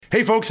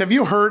Hey folks, have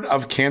you heard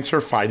of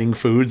cancer-fighting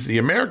foods? The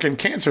American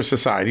Cancer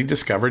Society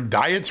discovered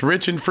diets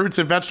rich in fruits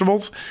and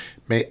vegetables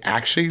may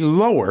actually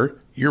lower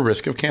your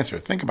risk of cancer.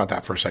 Think about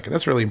that for a second.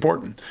 That's really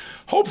important.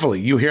 Hopefully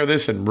you hear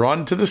this and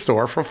run to the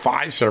store for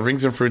 5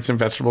 servings of fruits and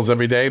vegetables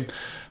every day.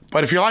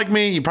 But if you're like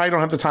me, you probably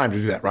don't have the time to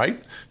do that,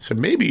 right? So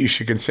maybe you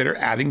should consider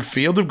adding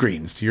Field of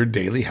Greens to your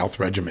daily health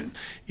regimen.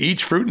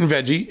 Each fruit and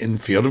veggie in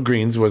Field of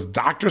Greens was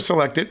doctor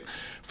selected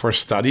for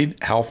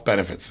studied health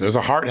benefits. There's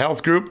a heart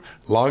health group,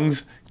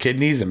 lungs,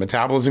 kidneys, and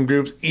metabolism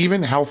groups,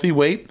 even healthy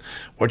weight.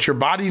 What your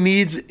body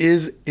needs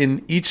is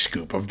in each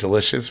scoop of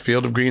delicious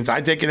Field of Greens.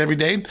 I take it every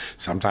day.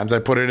 Sometimes I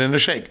put it in a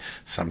shake.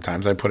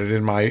 Sometimes I put it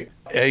in my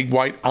egg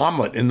white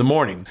omelet in the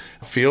morning.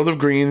 Field of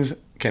Greens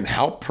can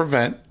help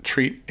prevent,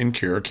 treat, and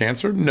cure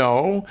cancer?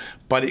 No,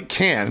 but it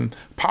can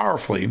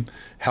powerfully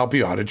help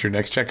you out at your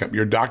next checkup.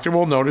 Your doctor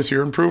will notice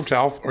your improved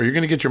health, or you're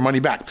going to get your money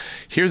back.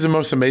 Here's the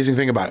most amazing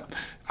thing about it.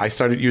 I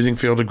started using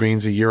Field of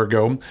Greens a year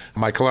ago.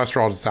 My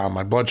cholesterol is down,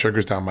 my blood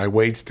sugar's down, my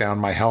weight's down,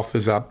 my health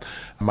is up,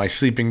 my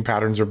sleeping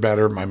patterns are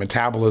better, my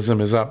metabolism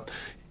is up.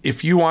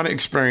 If you want to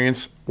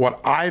experience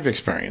what I've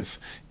experienced,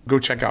 go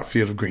check out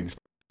Field of Greens.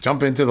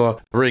 Jump into the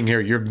ring here.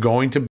 You're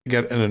going to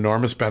get an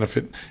enormous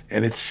benefit,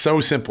 and it's so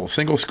simple.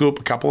 Single scoop,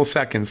 a couple of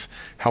seconds,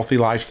 healthy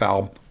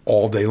lifestyle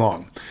all day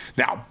long.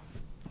 Now,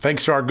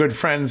 thanks to our good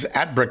friends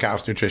at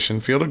Brickhouse Nutrition,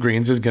 Field of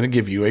Greens is going to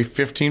give you a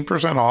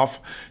 15% off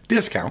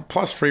discount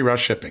plus free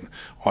rush shipping.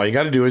 All you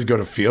got to do is go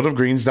to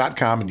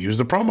fieldofgreens.com and use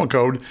the promo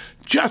code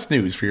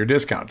JUSTNEWS for your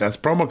discount. That's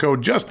promo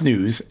code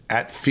JUSTNEWS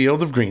at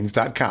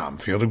fieldofgreens.com.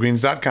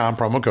 Fieldofgreens.com,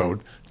 promo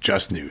code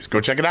JUSTNEWS.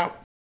 Go check it out.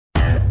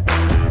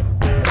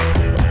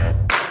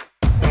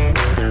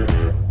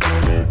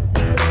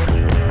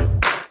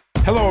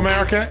 Hello,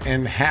 America,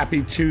 and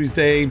happy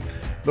Tuesday.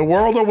 The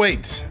world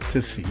awaits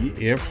to see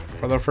if,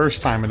 for the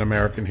first time in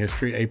American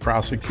history, a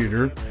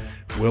prosecutor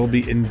will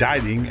be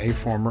indicting a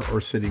former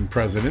or sitting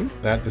president.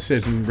 That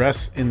decision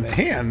rests in the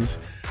hands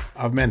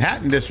of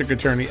Manhattan District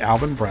Attorney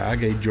Alvin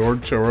Bragg, a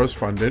George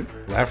Soros-funded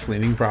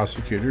left-leaning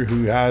prosecutor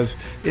who has,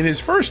 in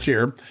his first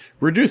year,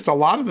 reduced a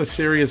lot of the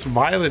serious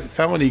violent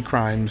felony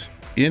crimes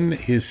in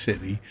his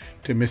city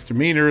to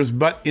misdemeanors.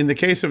 But in the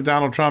case of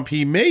Donald Trump,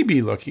 he may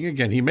be looking,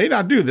 again, he may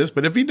not do this,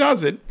 but if he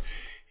does it,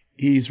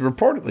 he's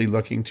reportedly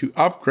looking to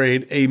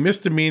upgrade a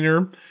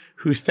misdemeanor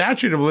whose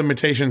statute of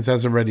limitations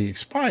has already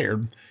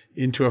expired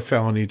into a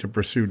felony to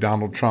pursue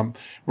Donald Trump.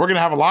 We're going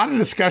to have a lot of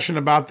discussion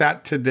about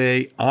that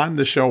today on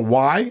the show.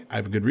 Why? I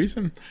have a good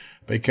reason.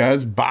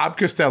 Because Bob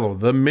Costello,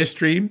 the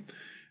mystery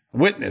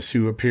witness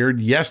who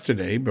appeared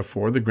yesterday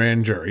before the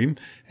grand jury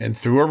and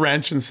threw a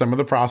wrench in some of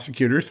the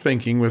prosecutors'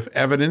 thinking with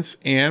evidence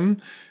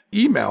and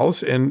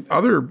emails and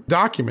other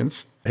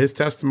documents, his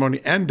testimony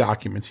and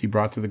documents he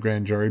brought to the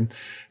grand jury.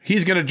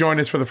 He's going to join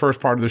us for the first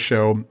part of the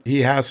show.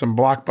 He has some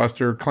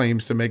blockbuster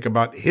claims to make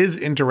about his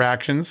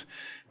interactions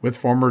with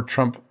former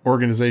Trump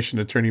Organization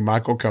attorney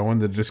Michael Cohen,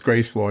 the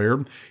disgraced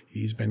lawyer.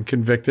 He's been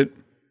convicted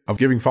of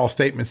giving false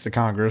statements to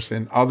Congress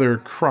and other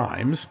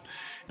crimes.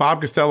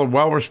 Bob Costello,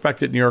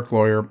 well-respected New York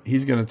lawyer,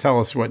 he's going to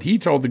tell us what he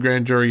told the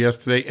grand jury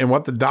yesterday and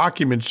what the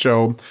documents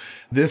show.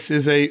 This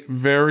is a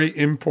very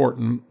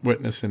important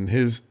witness, and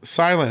his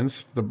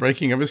silence, the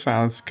breaking of his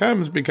silence,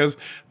 comes because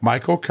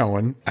Michael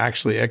Cohen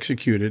actually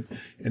executed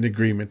an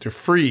agreement to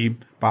free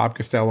Bob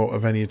Costello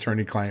of any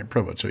attorney-client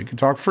privilege. So he can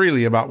talk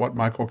freely about what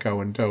Michael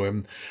Cohen told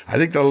him. I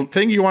think the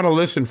thing you want to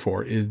listen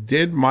for is,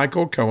 did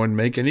Michael Cohen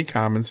make any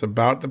comments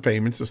about the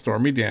payments to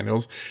Stormy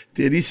Daniels?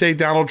 Did he say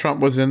Donald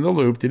Trump was in the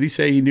loop? Did he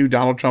say he knew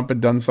Donald Trump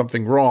had done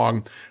something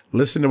wrong?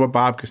 Listen to what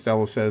Bob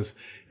Costello says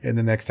in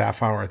the next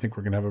half hour. I think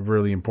we're going to have a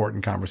really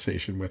important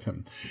conversation with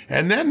him.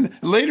 And then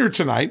later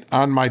tonight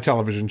on my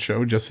television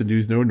show, Just the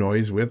News, No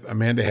Noise with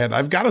Amanda Head,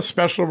 I've got a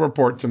special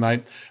report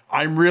tonight.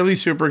 I'm really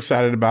super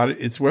excited about it.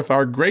 It's with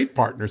our great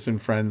partners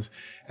and friends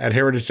at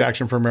Heritage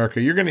Action for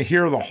America. You're going to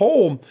hear the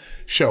whole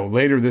show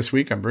later this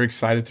week. I'm very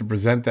excited to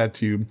present that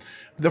to you.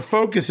 The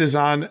focus is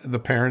on the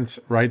parents'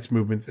 rights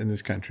movements in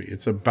this country.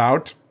 It's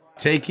about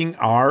taking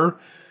our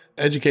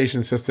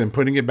education system,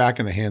 putting it back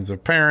in the hands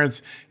of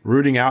parents,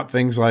 rooting out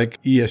things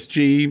like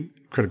ESG,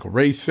 critical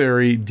race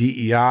theory,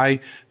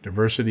 DEI,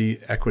 diversity,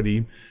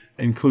 equity,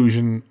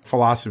 inclusion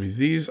philosophies.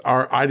 These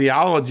are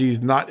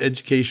ideologies, not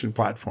education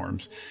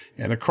platforms.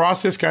 And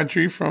across this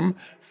country, from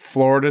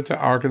Florida to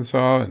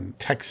Arkansas and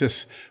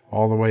Texas,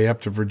 all the way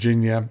up to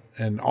Virginia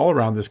and all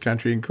around this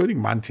country, including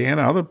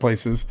Montana, other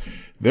places,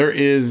 there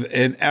is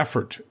an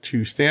effort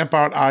to stamp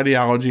out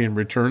ideology and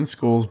return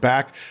schools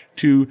back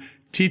to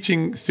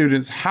teaching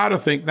students how to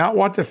think, not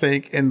what to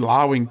think, and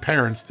allowing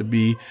parents to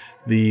be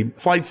the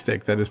flight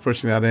stick that is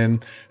pushing that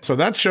in. So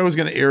that show is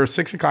going to air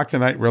 6 o'clock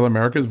tonight, Real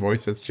America's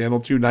Voice. That's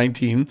channel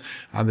 219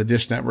 on the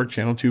Dish Network,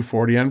 channel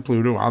 240 on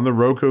Pluto, on the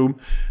Roku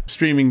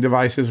streaming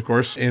devices, of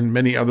course, in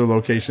many other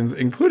locations,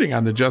 including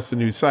on the Just the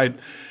News site.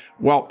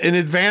 Well, in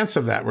advance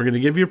of that, we're going to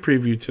give you a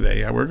preview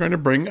today. We're going to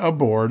bring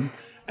aboard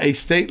a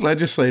state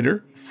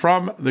legislator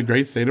from the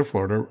great state of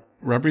Florida,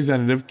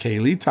 Representative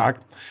Kaylee Tuck.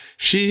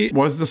 She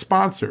was the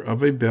sponsor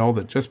of a bill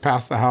that just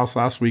passed the House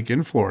last week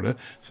in Florida.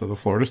 So the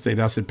Florida State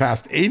House had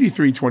passed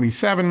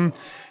 8327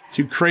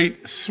 to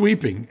create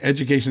sweeping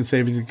education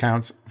savings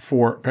accounts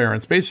for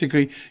parents.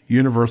 Basically,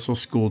 universal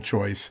school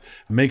choice.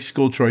 Makes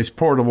school choice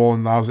portable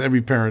and allows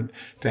every parent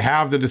to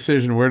have the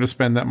decision where to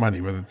spend that money,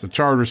 whether it's a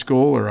charter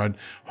school or on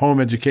home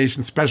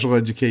education, special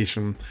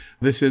education.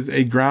 This is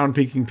a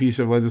ground-peaking piece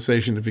of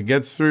legislation. If it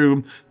gets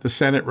through the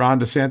Senate, Ron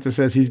DeSantis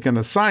says he's going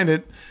to sign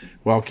it.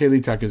 Well,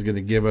 Kaylee Tuck is going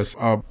to give us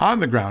an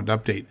on-the-ground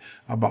update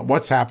about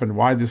what's happened,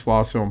 why this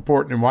law is so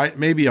important, and why it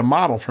may be a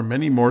model for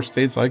many more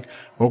states like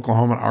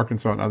Oklahoma,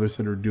 Arkansas, and others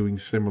that are doing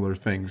similar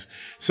things.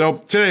 So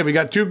today we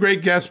got two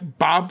great guests,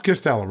 Robert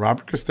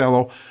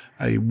Costello,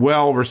 a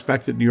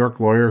well-respected New York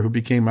lawyer who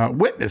became a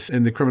witness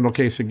in the criminal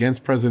case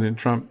against President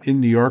Trump in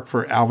New York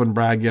for Alvin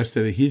Bragg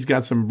yesterday. He's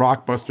got some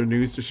blockbuster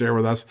news to share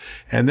with us.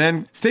 And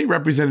then State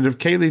Representative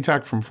Kaylee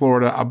Tuck from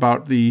Florida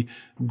about the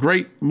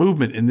great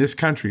movement in this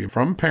country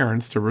from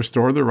parents to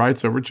restore their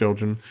rights over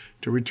children,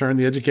 to return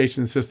the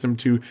education system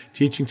to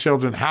teaching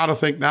children how to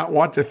think, not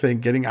what to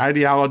think, getting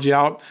ideology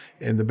out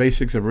and the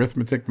basics of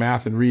arithmetic,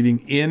 math, and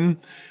reading in.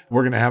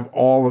 We're going to have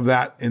all of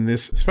that in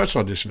this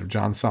special edition of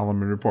John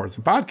Solomon Reports,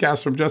 a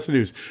podcast from Just the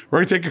News. We're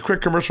going to take a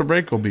quick commercial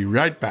break. We'll be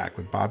right back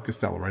with Bob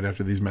Costello right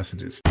after these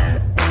messages.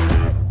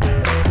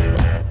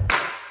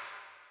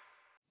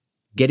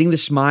 Getting the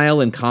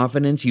smile and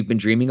confidence you've been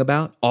dreaming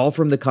about, all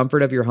from the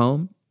comfort of your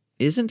home,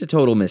 isn't a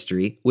total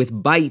mystery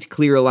with Bite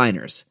Clear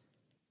Aligners.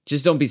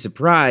 Just don't be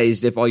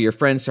surprised if all your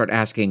friends start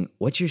asking,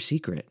 "What's your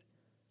secret?"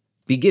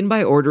 Begin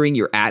by ordering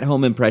your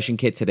at-home impression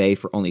kit today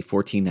for only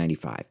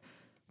 $14.95.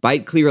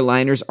 Bite Clear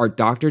Aligners are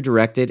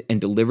doctor-directed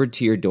and delivered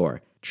to your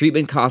door.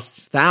 Treatment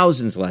costs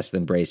thousands less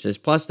than braces,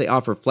 plus they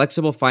offer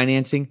flexible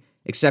financing,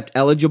 accept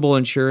eligible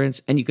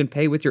insurance, and you can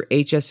pay with your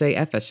HSA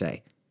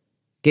FSA.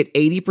 Get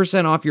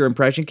 80% off your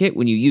impression kit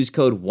when you use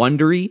code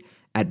WONDERY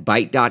at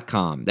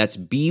Byte.com. That's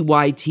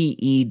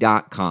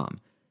BYTE.com.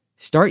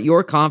 Start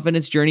your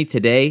confidence journey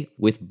today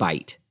with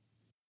Byte.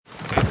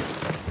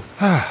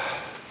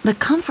 The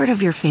comfort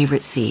of your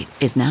favorite seat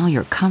is now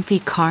your comfy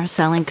car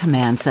selling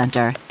command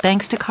center,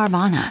 thanks to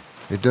Carvana.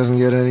 It doesn't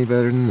get any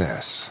better than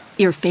this.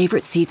 Your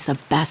favorite seat's the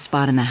best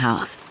spot in the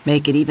house.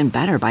 Make it even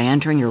better by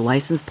entering your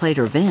license plate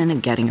or VIN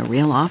and getting a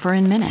real offer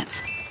in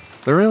minutes.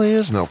 There really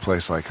is no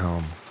place like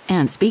home.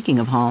 And speaking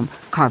of home,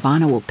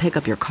 Carvana will pick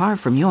up your car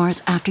from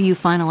yours after you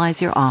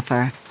finalize your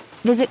offer.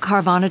 Visit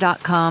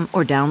Carvana.com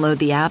or download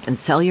the app and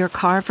sell your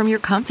car from your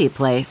comfy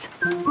place.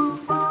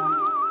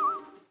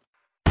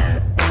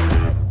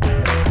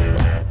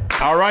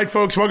 All right,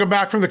 folks, welcome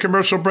back from the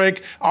commercial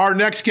break. Our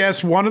next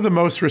guest, one of the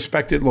most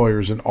respected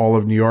lawyers in all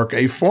of New York,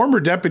 a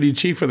former deputy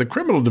chief of the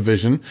criminal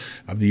division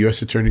of the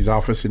U.S. Attorney's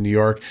Office in New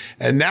York,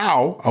 and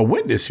now a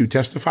witness who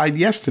testified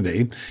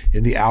yesterday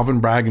in the Alvin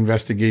Bragg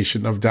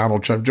investigation of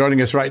Donald Trump.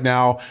 Joining us right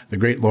now, the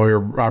great lawyer,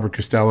 Robert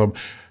Costello.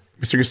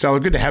 Mr. Costello,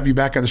 good to have you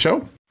back on the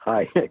show.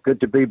 Hi, good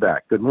to be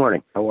back. Good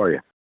morning. How are you?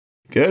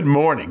 Good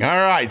morning. All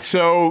right.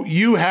 So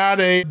you had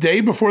a day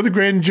before the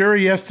grand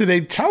jury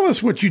yesterday. Tell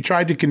us what you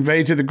tried to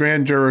convey to the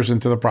grand jurors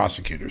and to the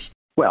prosecutors.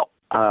 Well,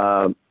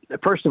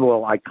 first of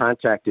all, I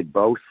contacted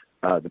both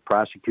the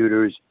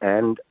prosecutors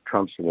and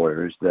Trump's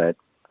lawyers that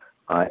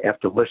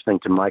after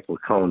listening to Michael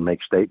Cohen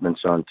make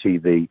statements on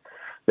TV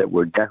that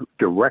were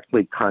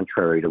directly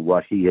contrary to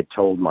what he had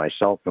told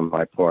myself and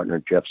my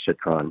partner, Jeff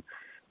Citron,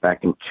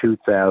 back in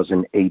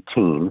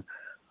 2018,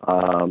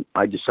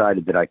 I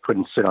decided that I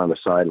couldn't sit on the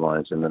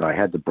sidelines and that I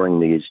had to bring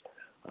these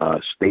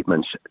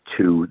statements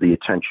to the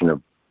attention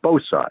of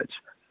both sides,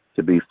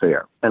 to be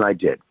fair. And I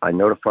did. I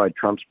notified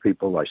Trump's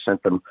people. I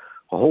sent them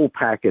a whole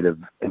packet of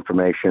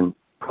information,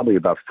 probably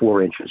about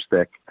 4 inches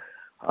thick.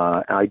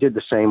 I did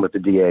the same with the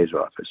DA's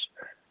office.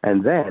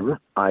 And then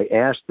I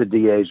asked the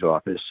DA's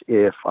office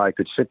if I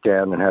could sit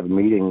down and have a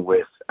meeting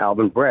with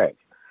Alvin Bragg,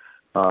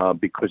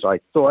 because I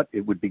thought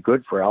it would be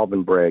good for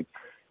Alvin Bragg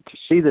to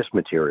see this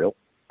material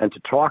and to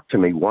talk to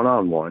me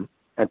one-on-one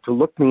and to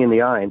look me in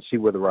the eye and see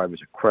whether I was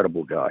a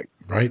credible guy.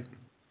 Right.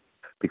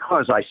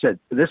 Because I said,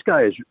 this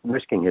guy is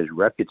risking his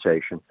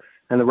reputation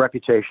and the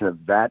reputation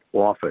of that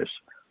office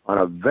on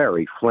a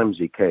very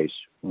flimsy case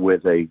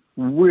with a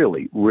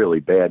really, really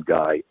bad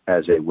guy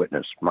as a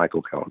witness,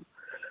 Michael Cohen.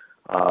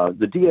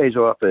 The DA's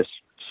office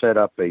set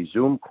up a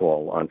Zoom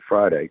call on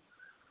Friday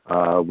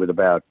with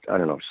about,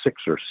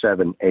 6 or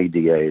 7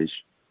 ADAs,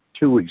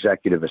 2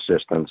 executive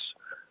assistants,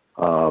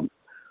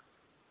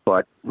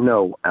 but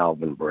no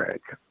Alvin Bragg.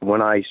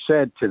 When I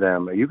said to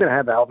them, "Are you going to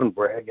have Alvin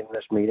Bragg in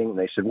this meeting?" And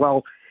they said,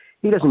 "Well,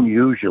 he doesn't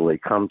usually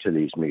come to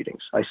these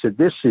meetings." I said,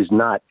 "This is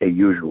not a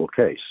usual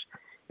case.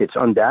 It's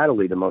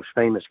undoubtedly the most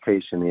famous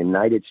case in the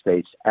United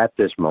States at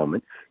this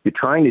moment. You're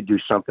trying to do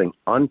something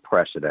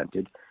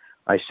unprecedented."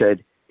 I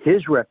said,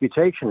 "His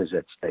reputation is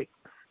at stake.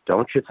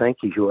 Don't you think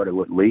he ought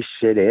to at least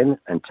sit in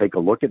and take a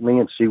look at me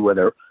and see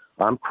whether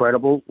I'm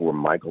credible or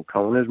Michael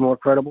Cohen is more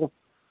credible?"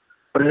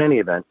 But in any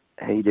event,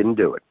 he didn't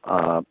do it.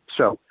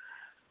 So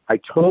I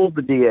told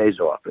the DA's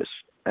office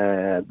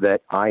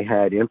that I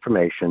had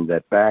information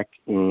that back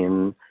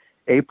in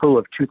April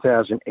of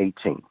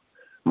 2018,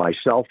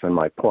 myself and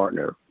my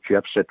partner,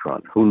 Jeff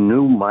Citron, who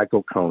knew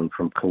Michael Cohen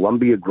from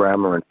Columbia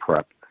Grammar and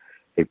Prep,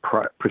 a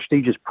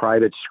prestigious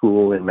private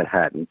school in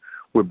Manhattan,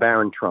 where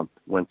Barron Trump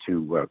went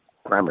to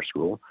grammar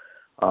school,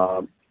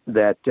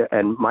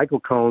 and Michael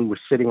Cohen was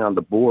sitting on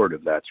the board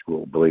of that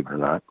school, believe it or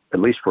not, at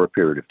least for a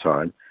period of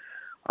time.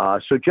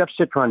 So Jeff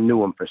Citron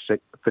knew him for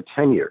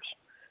 10 years.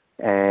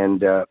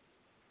 And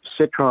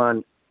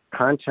Citron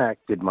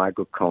contacted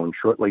Michael Cohen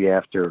shortly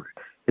after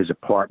his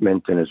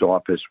apartment and his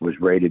office was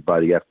raided by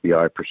the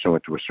FBI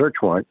pursuant to a search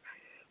warrant,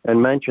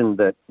 and mentioned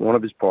that one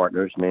of his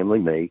partners, namely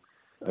me,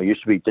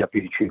 used to be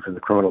deputy chief of the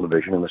criminal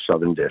division in the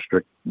Southern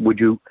District. Would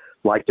you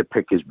like to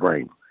pick his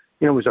brain?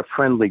 It was a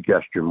friendly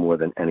gesture more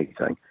than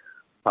anything.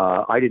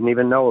 I didn't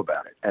even know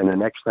about it. And the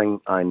next thing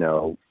I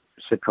know,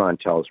 Citron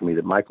tells me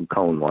that Michael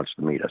Cohen wants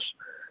to meet us.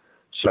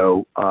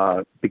 So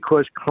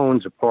because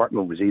Cohen's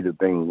apartment was either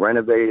being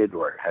renovated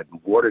or had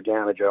water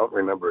damage, I don't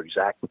remember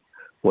exactly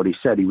what he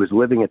said. He was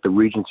living at the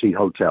Regency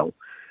Hotel.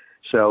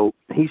 So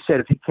he said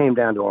if he came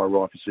down to our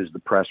offices, the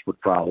press would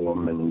follow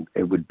him and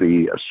it would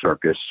be a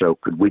circus. So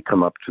could we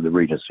come up to the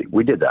Regency?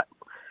 We did that.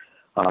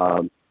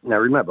 Now,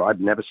 remember,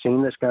 I'd never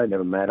seen this guy,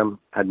 never met him,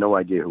 had no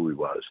idea who he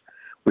was.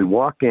 We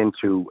walk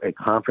into a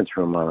conference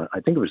room on,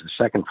 I think it was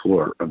the second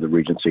floor of the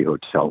Regency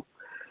Hotel.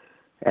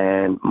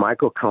 And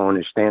Michael Cohen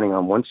is standing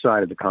on one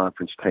side of the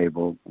conference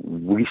table.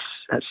 We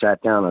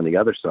sat down on the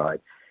other side,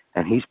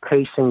 and he's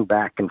pacing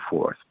back and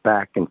forth,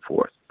 back and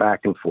forth,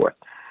 back and forth.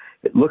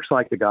 It looks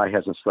like the guy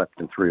hasn't slept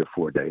in 3 or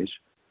 4 days.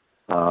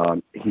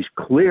 He's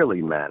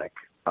clearly manic.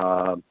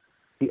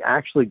 He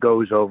actually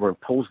goes over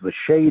and pulls the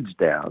shades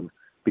down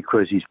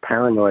because he's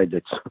paranoid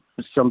that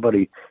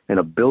somebody in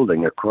a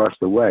building across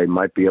the way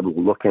might be able to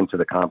look into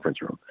the conference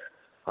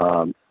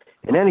room.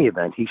 In any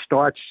event, he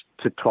starts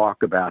to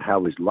talk about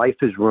how his life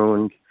is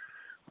ruined,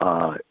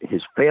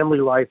 his family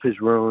life is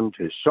ruined,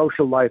 his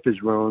social life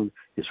is ruined,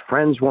 his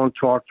friends won't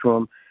talk to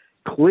him.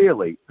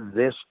 Clearly,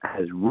 this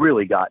has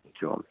really gotten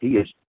to him. He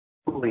is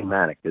totally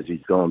manic as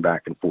he's going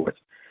back and forth.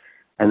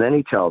 And then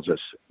he tells us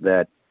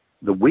that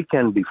the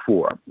weekend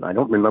before, I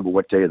don't remember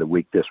what day of the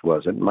week this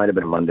was, it might have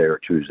been Monday or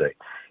Tuesday.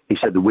 He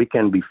said the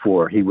weekend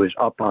before, he was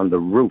up on the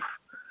roof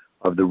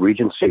of the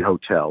Regency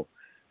Hotel,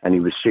 and he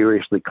was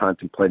seriously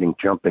contemplating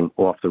jumping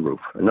off the roof.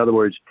 In other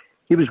words,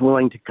 he was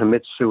willing to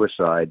commit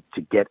suicide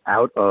to get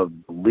out of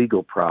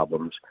legal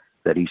problems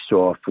that he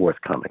saw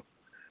forthcoming.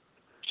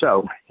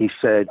 So he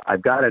said,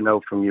 I've got to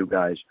know from you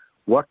guys,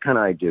 what can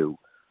I do?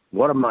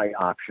 What are my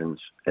options,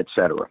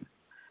 etc.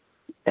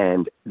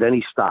 And then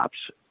he stops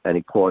and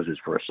he pauses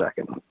for a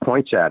second,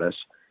 points at us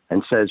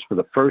and says for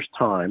the first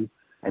time,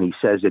 and he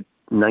says it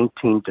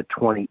 19 to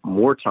 20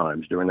 more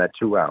times during that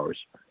 2 hours,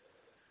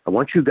 I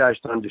want you guys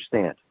to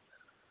understand,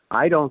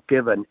 I don't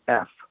give an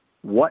F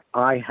what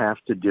I have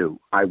to do.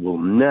 I will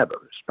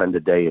never spend a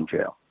day in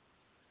jail.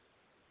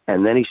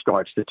 And then he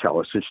starts to tell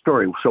us his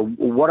story. So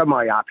what are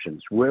my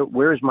options?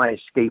 Where's my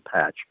escape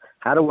hatch?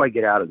 How do I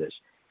get out of this?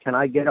 Can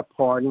I get a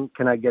pardon?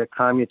 Can I get a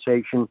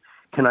commutation?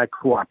 Can I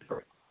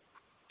cooperate?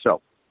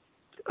 So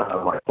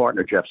my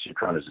partner, Jeff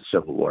Citron, is a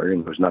civil lawyer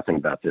and knows nothing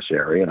about this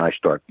area, and I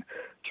start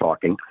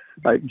talking.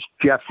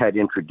 Jeff had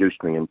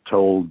introduced me and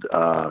told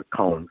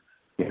Cohen,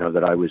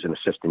 that I was an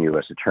assistant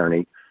U.S.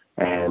 attorney,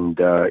 and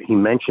he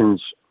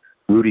mentions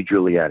Rudy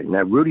Giuliani.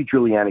 Now, Rudy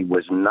Giuliani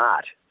was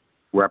not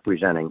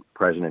representing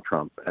President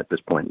Trump at this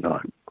point in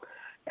time.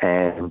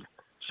 And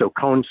so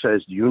Cohen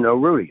says, do you know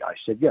Rudy? I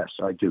said, yes,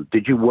 I do.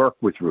 Did you work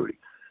with Rudy?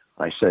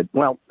 I said,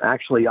 well,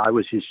 actually, I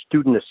was his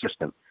student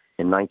assistant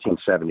in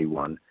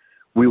 1971.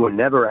 We were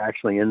never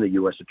actually in the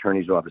U.S.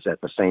 Attorney's Office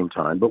at the same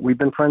time, but we've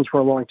been friends for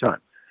a long time.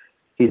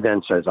 He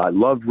then says, I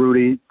love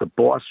Rudy. The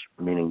boss,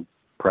 meaning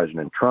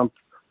President Trump,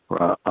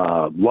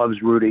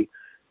 loves Rudy,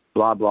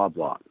 blah, blah,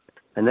 blah.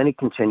 And then he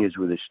continues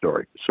with his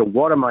story. So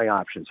what are my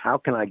options? How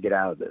can I get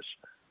out of this?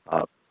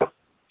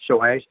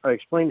 So I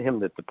explained to him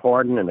that the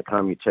pardon and the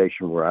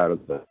commutation were out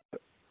of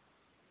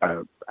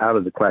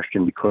the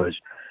question because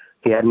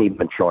he hadn't even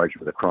been charged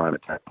with a crime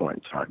at that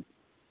point in time.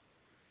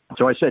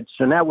 So I said,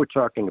 so now we're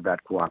talking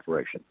about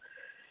cooperation.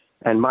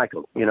 And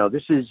Michael,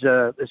 this is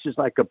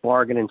like a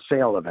bargain and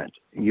sale event.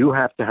 You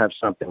have to have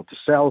something to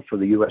sell for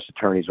the U.S.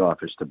 Attorney's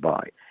Office to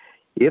buy.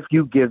 If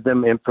you give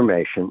them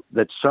information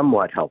that's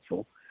somewhat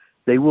helpful,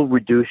 they will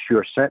reduce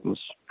your sentence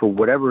for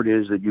whatever it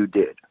is that you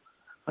did.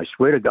 I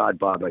swear to God,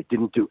 Bob, I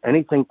didn't do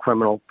anything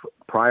criminal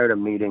prior to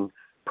meeting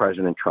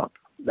President Trump.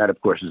 That, of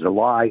course, is a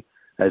lie,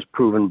 as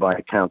proven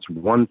by counts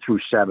 1 through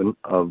 7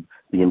 of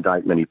the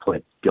indictment he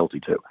pled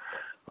guilty to.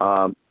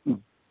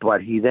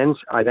 But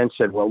I then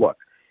said, well, look,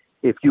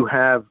 if you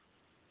have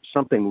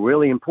something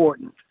really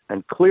important,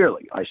 and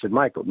clearly, I said,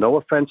 Michael, no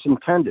offense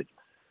intended,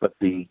 but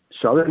the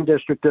Southern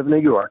District of New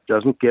York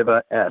doesn't give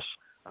a S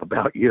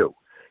about you.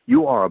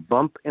 You are a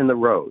bump in the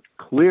road.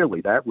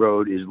 Clearly, that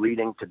road is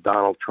leading to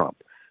Donald Trump.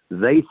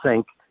 They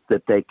think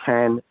that they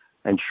can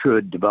and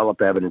should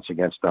develop evidence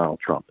against Donald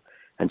Trump.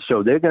 And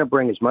so they're going to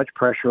bring as much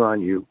pressure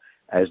on you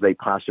as they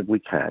possibly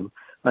can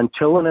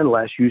until and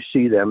unless you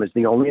see them as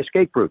the only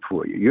escape route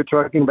for you. You're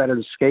talking about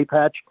an escape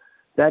hatch.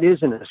 that is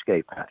an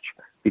escape hatch,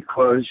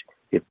 because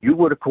if you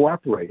were to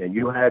cooperate and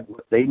you had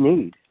what they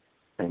need,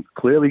 and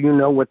clearly you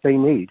know what they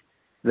need,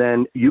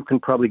 then you can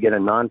probably get a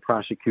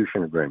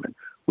non-prosecution agreement,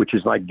 which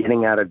is like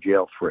getting out of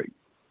jail free.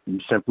 You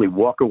simply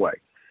walk away.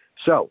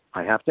 So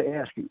I have to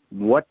ask you,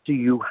 what do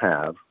you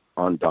have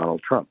on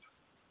Donald Trump?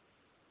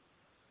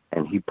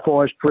 And he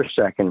paused for a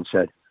second and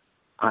said,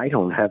 I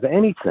don't have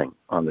anything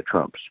on the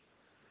Trumps.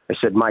 I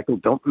said, Michael,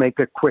 don't make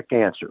a quick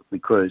answer,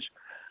 because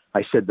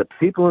I said the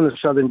people in the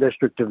Southern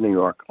District of New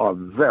York are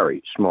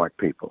very smart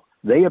people.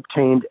 They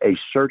obtained a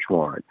search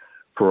warrant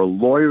for a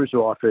lawyer's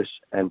office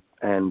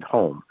and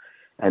home,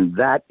 and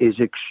that is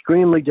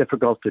extremely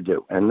difficult to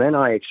do. And then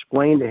I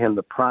explained to him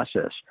the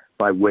process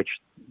by which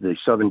the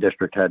Southern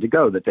District had to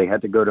go, that they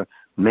had to go to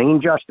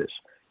Main Justice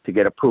to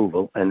get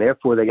approval, and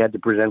therefore they had to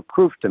present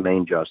proof to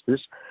Main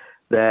Justice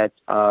that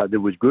there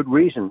was good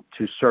reason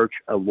to search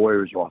a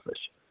lawyer's office,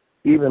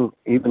 even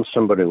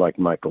somebody like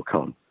Michael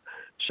Cohen.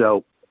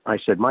 So I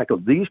said, Michael,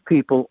 these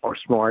people are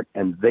smart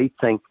and they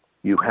think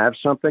you have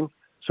something.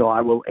 So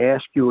I will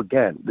ask you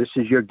again. This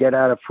is your get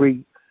out of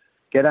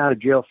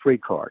jail free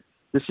card.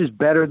 This is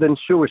better than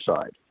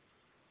suicide.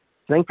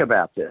 Think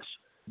about this.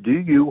 Do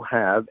you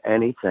have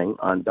anything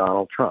on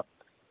Donald Trump?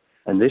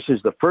 And this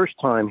is the first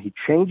time he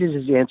changes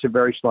his answer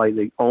very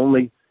slightly,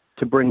 only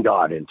to bring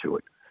God into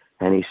it.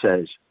 And he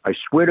says, I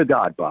swear to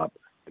God, Bob,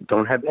 I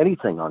don't have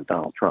anything on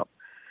Donald Trump.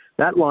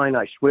 That line,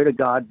 I swear to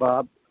God,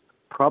 Bob,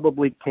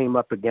 probably came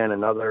up again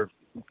another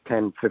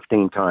 10,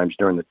 15 times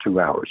during the 2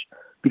 hours,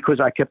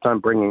 because I kept on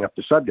bringing up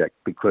the subject,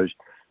 because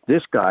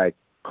this guy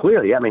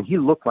clearly, I mean, he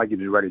looked like he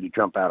was ready to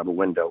jump out of a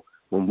window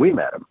when we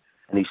met him.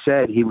 And he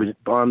said he was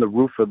on the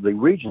roof of the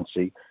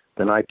Regency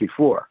the night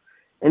before.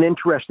 An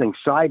interesting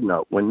side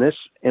note, when this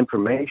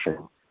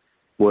information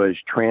was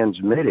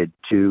transmitted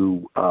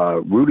to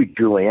Rudy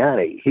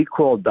Giuliani, he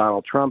called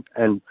Donald Trump,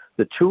 and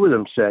the two of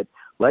them said,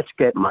 let's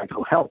get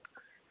Michael help.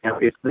 Now,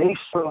 if they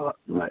saw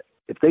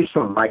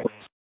Michael,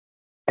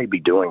 they'd be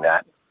doing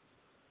that.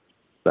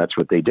 That's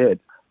what they did.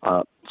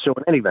 So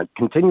in any event,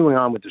 continuing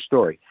on with the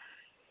story,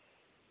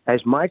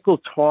 as Michael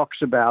talks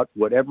about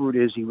whatever it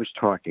is he was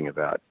talking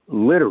about,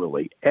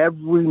 literally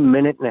every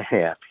minute and a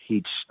half,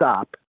 he'd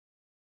stop,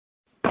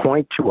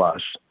 point to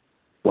us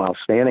while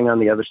standing on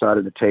the other side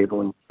of the table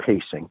and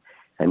pacing,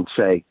 and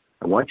say,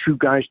 I want you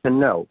guys to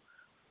know,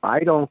 I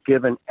don't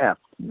give an F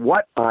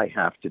what I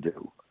have to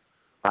do.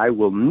 I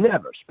will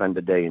never spend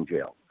a day in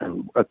jail.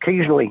 And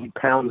occasionally he'd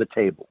pound the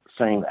table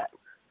saying that,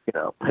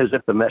 as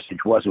if the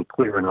message wasn't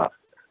clear enough.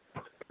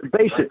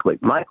 Basically,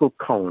 Michael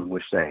Cohen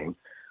was saying,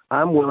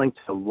 I'm willing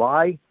to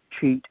lie,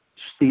 cheat,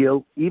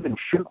 steal, even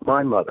shoot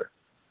my mother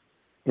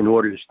in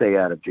order to stay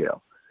out of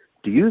jail.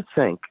 Do you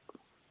think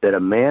that a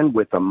man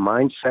with a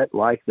mindset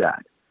like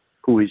that,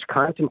 who is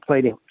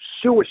contemplating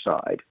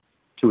suicide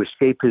to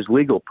escape his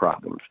legal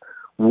problems,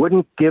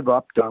 wouldn't give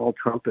up Donald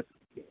Trump if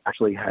he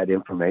actually had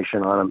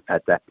information on him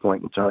at that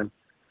point in time?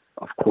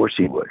 Of course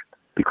he would,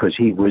 because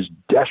he was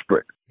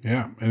desperate.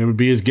 Yeah, and it would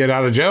be his get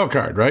out of jail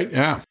card, right?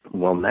 Yeah.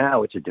 Well,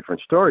 now it's a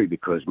different story,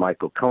 because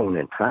Michael Cohen,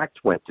 in fact,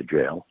 went to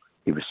jail.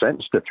 He was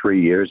sentenced to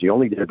 3 years. He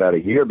only did about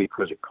a year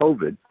because of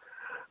COVID.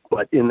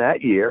 But in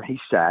that year, he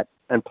sat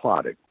and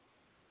plotted.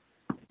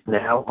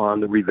 Now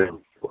on the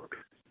revenge work.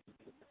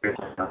 It's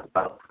not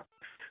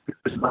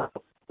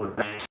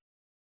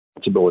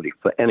responsibility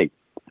for any.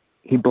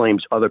 He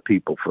blames other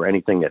people for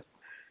anything that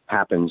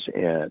happens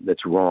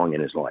that's wrong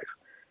in his life.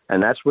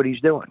 And that's what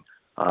he's doing.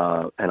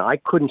 And I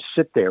couldn't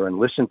sit there and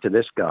listen to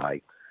this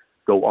guy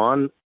go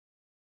on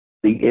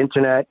the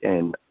internet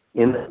and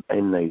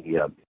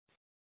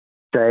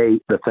say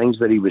the things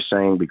that he was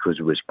saying, because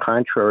it was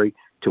contrary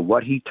to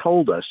what he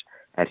told us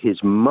at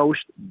his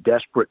most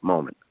desperate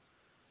moment.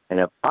 And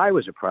if I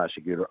was a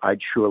prosecutor, I'd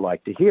sure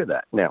like to hear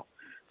that. Now,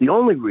 the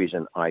only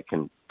reason I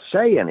can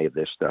say any of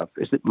this stuff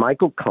is that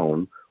Michael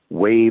Cohen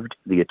waived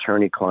the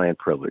attorney-client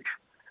privilege.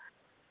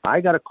 I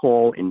got a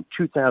call in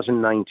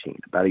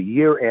 2019, about a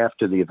year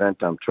after the event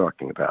I'm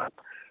talking about,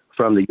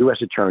 from the U.S.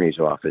 Attorney's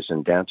Office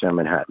in downtown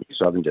Manhattan,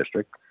 Southern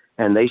District,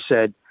 and they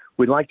said,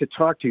 we'd like to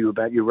talk to you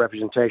about your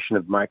representation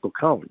of Michael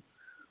Cohen.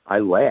 I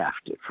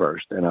laughed at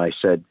first, and I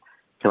said,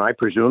 can I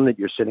presume that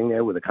you're sitting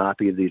there with a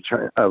copy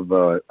of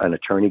an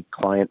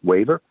attorney-client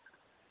waiver?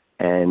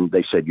 And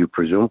they said, you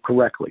presume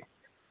correctly.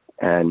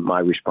 And my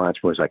response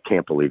was, I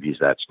can't believe he's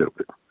that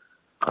stupid.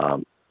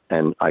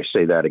 And I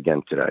say that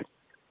again today.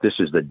 This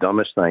is the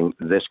dumbest thing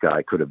this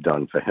guy could have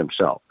done for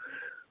himself.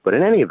 But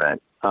in any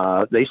event,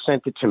 they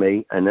sent it to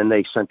me, and then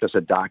they sent us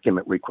a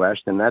document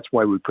request, and that's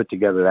why we put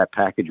together that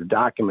package of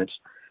documents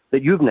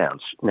that you've now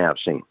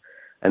seen,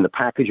 and the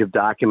package of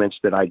documents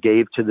that I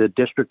gave to the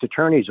district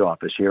attorney's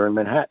office here in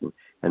Manhattan,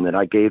 and that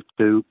I gave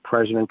to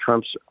President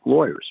Trump's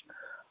lawyers.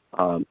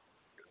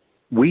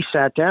 We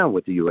sat down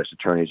with the U.S.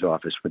 Attorney's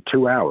Office for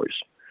 2 hours,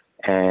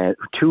 and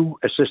 2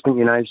 assistant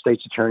United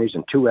States attorneys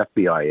and 2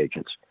 FBI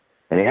agents.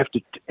 And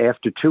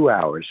after 2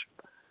 hours,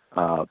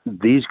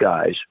 these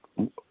guys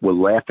were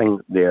laughing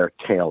their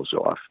tails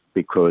off,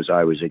 because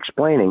I was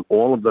explaining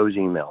all of those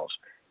emails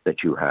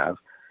that you have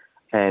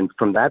And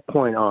from that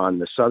point on,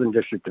 the Southern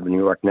District of New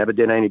York never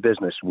did any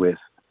business with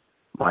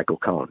Michael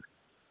Cohen.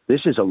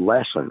 This is a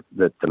lesson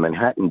that the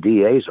Manhattan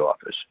DA's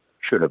office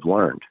should have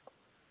learned,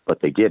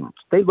 but they didn't.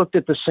 They looked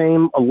at the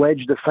same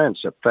alleged offense,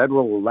 a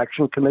Federal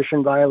Election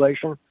Commission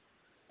violation,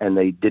 and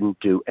they didn't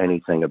do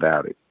anything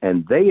about it.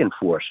 And they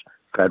enforce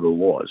federal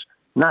laws,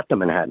 not the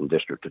Manhattan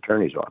District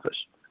Attorney's Office.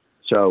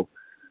 So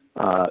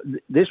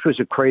this was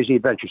a crazy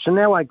adventure. So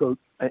now I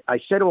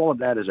said all of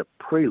that as a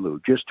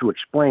prelude just to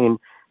explain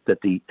that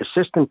the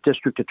assistant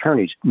district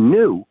attorneys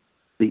knew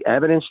the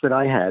evidence that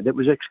I had that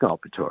was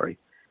exculpatory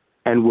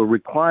and were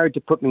required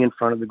to put me in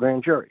front of the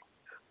grand jury.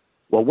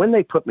 Well, when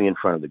they put me in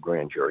front of the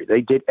grand jury,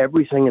 they did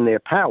everything in their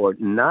power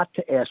not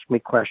to ask me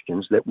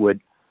questions that would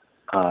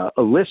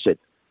elicit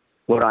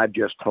what I've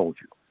just told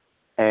you.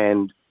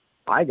 And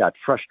I got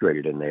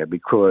frustrated in there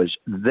because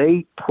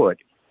they put,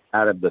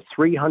 out of the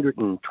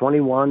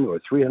 321 or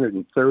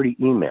 330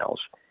 emails,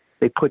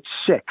 they put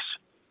 6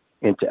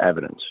 into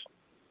evidence.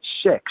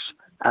 6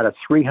 out of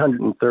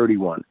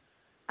 331.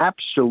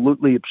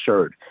 Absolutely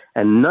absurd.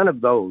 And none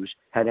of those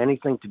had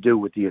anything to do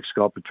with the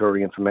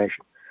exculpatory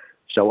information.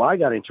 So I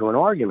got into an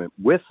argument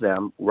with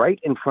them right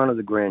in front of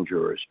the grand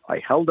jurors. I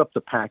held up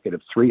the packet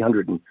of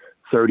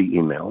 330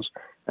 emails,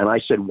 and I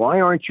said, why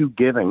aren't you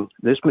giving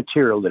this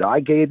material that I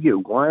gave you?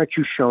 Why aren't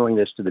you showing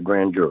this to the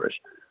grand jurors?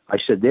 I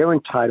said, they're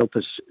entitled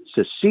to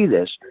see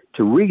this,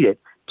 to read it,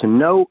 to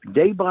know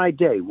day by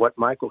day what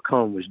Michael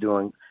Cohen was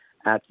doing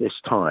at this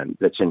time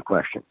that's in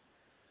question.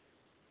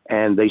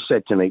 And they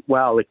said to me,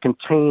 well, it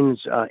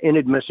contains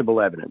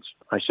inadmissible evidence.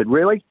 I said,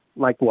 really?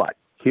 Like what?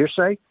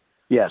 Hearsay?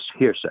 Yes,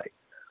 hearsay.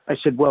 I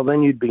said, well,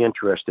 then you'd be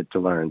interested to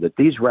learn that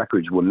these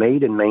records were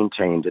made and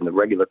maintained in the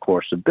regular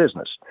course of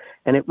business.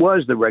 And it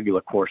was the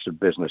regular course of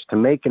business to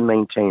make and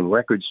maintain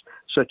records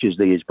such as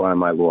these by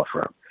my law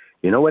firm.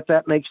 You know what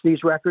that makes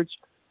these records?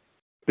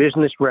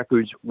 Business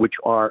records, which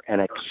are an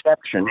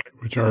exception.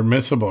 Which are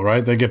admissible,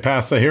 right? They get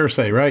past the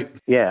hearsay, right?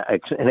 Yeah,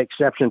 an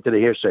exception to the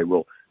hearsay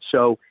rule.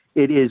 So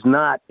it is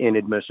not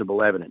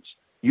inadmissible evidence.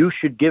 You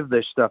should give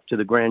this stuff to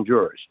the grand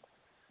jurors.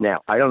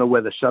 Now, I don't know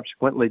whether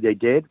subsequently they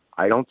did.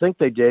 I don't think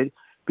they did,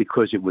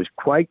 because it was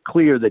quite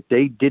clear that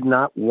they did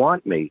not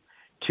want me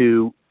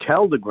to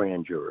tell the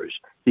grand jurors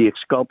the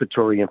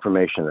exculpatory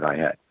information that I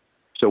had.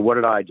 So what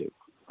did I do?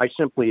 I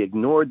simply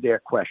ignored their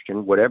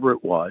question, whatever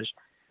it was,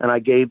 and I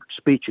gave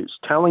speeches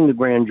telling the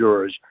grand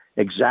jurors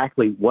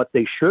exactly what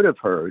they should have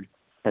heard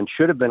and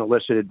should have been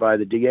elicited by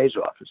the DA's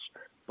office.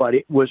 But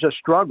it was a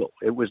struggle.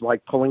 It was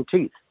like pulling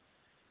teeth.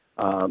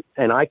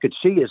 And I could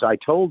see, as I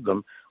told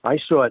them, I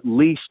saw at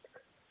least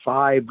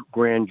 5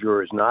 grand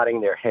jurors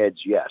nodding their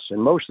heads yes.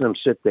 And most of them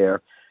sit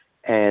there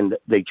and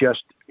they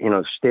just,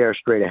 stare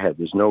straight ahead.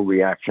 There's no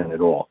reaction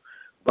at all.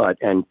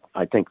 And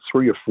I think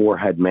 3 or 4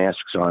 had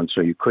masks on, so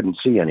you couldn't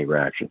see any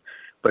reaction.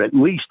 But at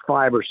least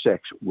 5 or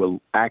 6 were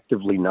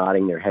actively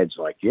nodding their heads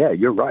like, yeah,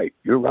 you're right.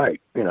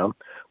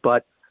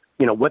 But,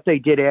 what they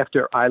did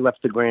after I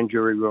left the grand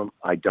jury room,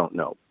 I don't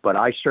know. But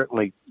I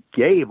certainly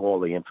gave all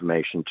the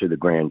information to the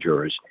grand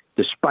jurors,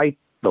 despite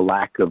the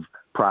lack of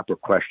proper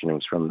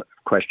questioning from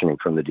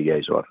the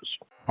DA's office.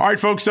 All right,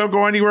 folks, don't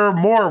go anywhere.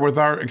 More with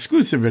our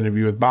exclusive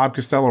interview with Bob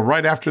Costello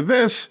right after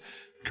this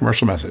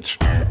commercial message.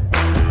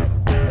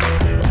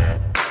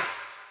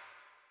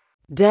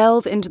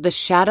 Delve into the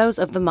shadows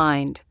of the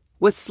mind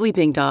with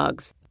Sleeping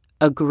Dogs,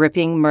 a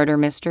gripping murder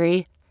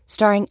mystery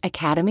starring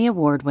Academy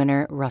Award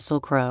winner Russell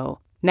Crowe.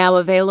 Now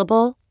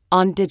available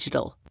on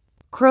digital.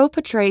 Crowe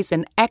portrays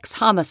an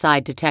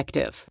ex-homicide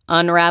detective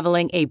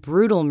unraveling a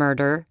brutal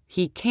murder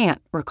he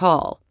can't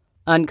recall.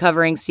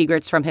 Uncovering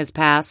secrets from his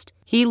past,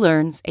 he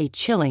learns a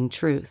chilling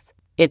truth.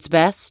 It's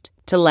best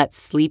to let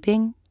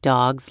sleeping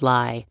dogs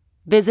lie.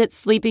 Visit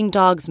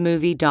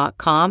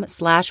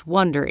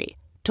sleepingdogsmovie.com/Wondery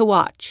to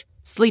watch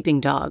Sleeping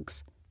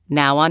Dogs,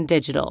 now on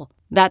digital.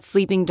 That's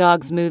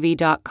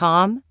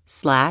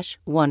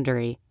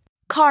sleepingdogsmovie.com/Wondery.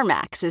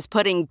 CarMax is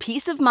putting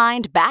peace of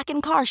mind back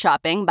in car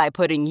shopping by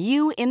putting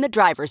you in the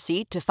driver's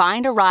seat to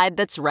find a ride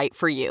that's right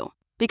for you.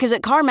 Because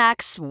at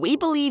CarMax, we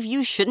believe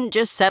you shouldn't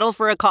just settle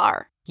for a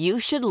car. You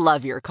should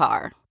love your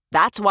car.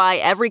 That's why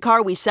every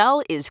car we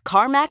sell is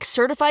CarMax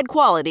certified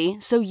quality,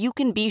 so you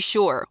can be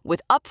sure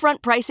with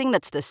upfront pricing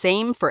that's the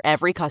same for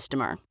every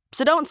customer.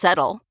 So don't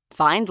settle.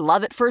 Find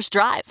love at first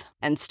drive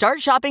and start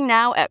shopping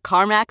now at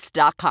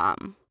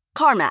CarMax.com.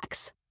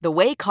 CarMax, the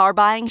way car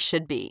buying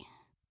should be.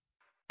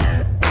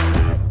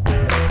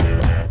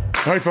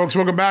 All right, folks,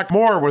 welcome back.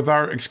 More with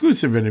our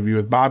exclusive interview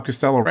with Bob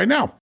Costello right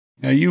now.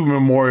 Now, you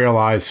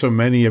memorialize so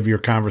many of your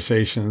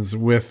conversations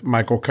with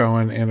Michael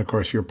Cohen and, of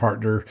course, your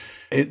partner.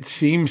 It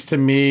seems to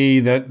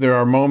me that there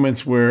are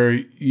moments where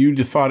you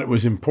just thought it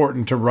was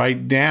important to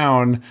write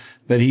down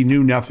that he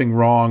knew nothing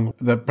wrong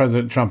that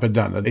President Trump had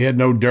done, that he had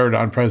no dirt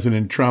on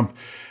President Trump.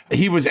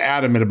 He was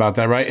adamant about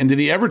that, right? And did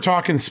he ever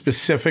talk in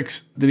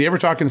specifics? Did he ever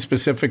talk in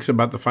specifics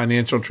about the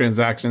financial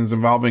transactions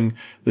involving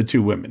the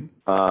 2 women?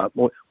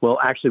 Well,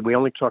 actually, we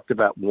only talked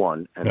about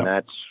one, and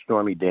that's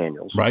Stormy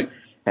Daniels. Right.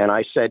 And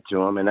I said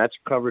to him, and that's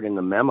covered in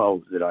the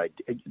memo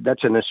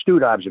that's an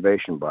astute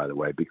observation, by the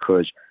way,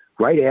 because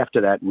right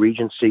after that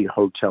Regency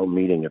Hotel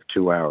meeting of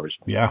 2 hours,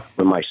 Yeah.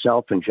 when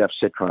myself and Jeff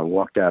Citron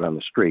walked out on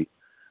the street,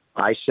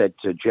 I said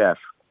to Jeff,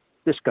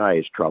 this guy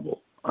is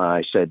trouble.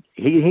 I said,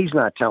 he's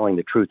not telling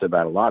the truth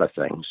about a lot of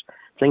things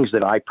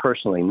that I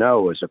personally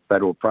know as a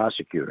federal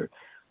prosecutor.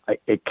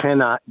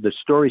 The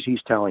stories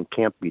he's telling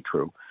can't be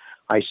true.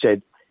 I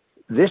said,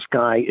 this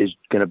guy is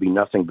going to be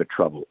nothing but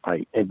trouble.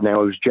 And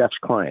now it was Jeff's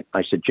client.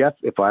 I said, Jeff,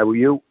 if I were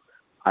you,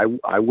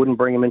 I wouldn't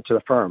bring him into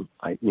the firm.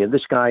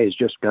 This guy is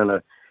just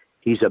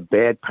he's a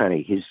bad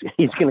penny.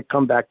 He's going to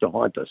come back to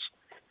haunt us.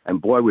 And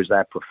boy, was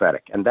that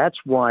prophetic. And that's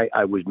why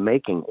I was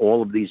making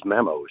all of these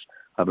memos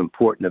of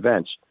important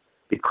events,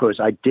 because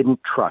I didn't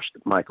trust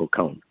Michael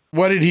Cohen.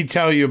 What did he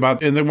tell you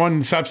about in the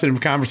one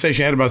substantive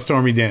conversation you had about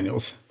Stormy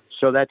Daniels?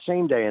 So that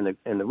same day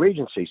in the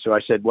Regency, so I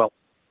said, well,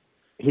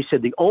 he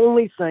said, the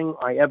only thing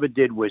I ever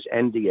did was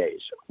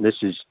NDAs. This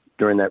is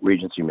during that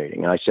Regency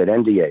meeting. And I said,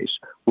 NDAs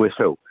with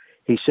who?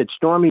 He said,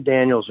 Stormy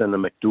Daniels and the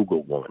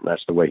McDougal woman.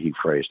 That's the way he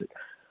phrased it.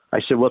 I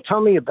said, well, tell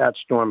me about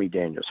Stormy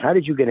Daniels. How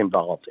did you get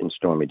involved in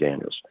Stormy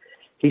Daniels?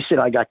 He said,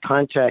 I got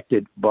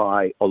contacted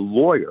by a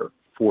lawyer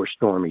for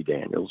Stormy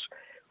Daniels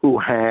who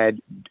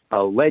had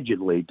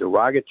allegedly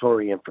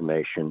derogatory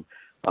information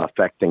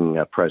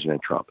affecting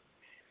President Trump.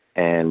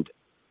 And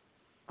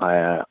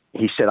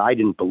he said, I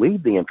didn't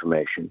believe the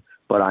information,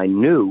 but I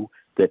knew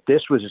that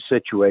this was a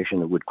situation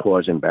that would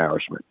cause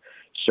embarrassment.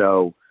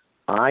 So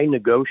I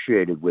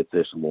negotiated with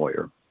this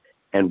lawyer,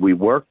 and we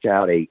worked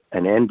out an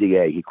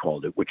NDA, he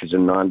called it, which is a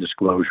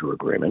non-disclosure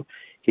agreement.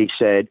 He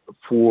said,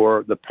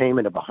 for the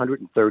payment of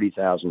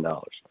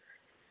 $130,000.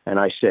 And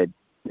I said,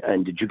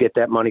 and did you get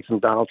that money from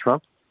Donald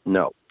Trump?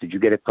 No. Did you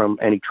get it from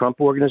any Trump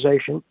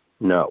organization?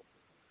 No.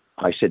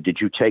 I said, did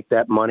you take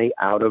that money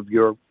out of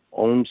your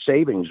own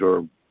savings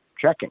or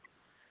checking?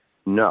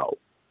 No.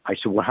 I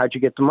said, well, how'd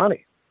you get the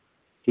money?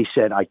 He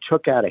said, I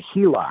took out a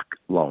HELOC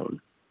loan.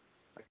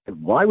 I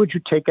said, why would you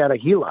take out a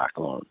HELOC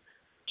loan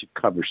to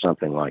cover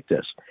something like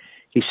this?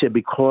 He said,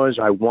 because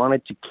I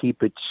wanted to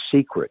keep it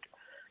secret.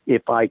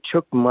 If I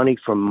took money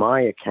from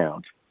my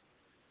account,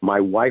 my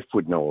wife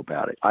would know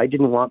about it. I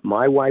didn't want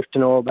my wife to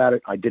know about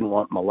it. I didn't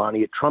want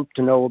Melania Trump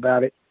to know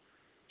about it.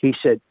 He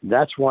said,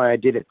 that's why I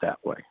did it that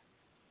way.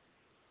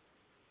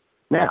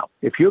 Now,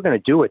 if you're going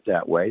to do it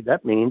that way,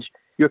 that means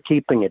you're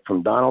keeping it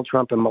from Donald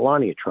Trump and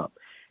Melania Trump.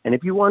 And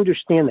if you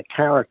understand the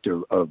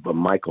character of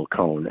Michael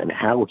Cohen and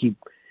how he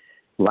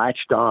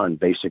latched on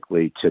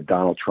basically to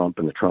Donald Trump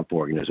and the Trump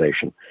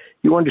organization,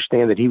 you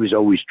understand that he was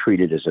always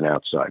treated as an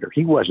outsider.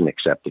 He wasn't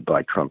accepted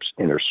by Trump's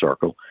inner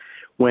circle.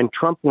 When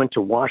Trump went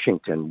to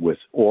Washington with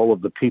all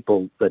of the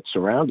people that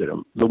surrounded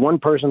him, the one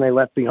person they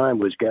left behind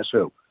was, guess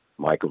who?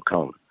 Michael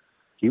Cohen.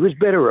 He was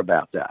bitter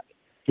about that.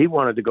 He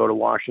wanted to go to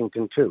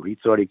Washington, too. He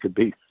thought he could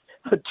be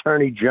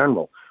attorney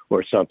general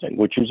or something,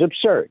 which is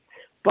absurd.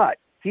 But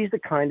he's the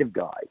kind of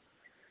guy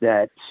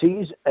that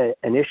sees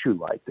an issue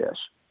like this,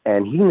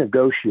 and he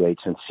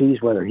negotiates and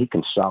sees whether he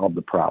can solve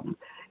the problem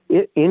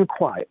in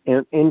quiet.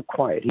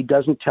 He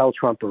doesn't tell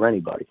Trump or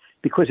anybody,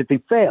 because if he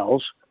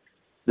fails,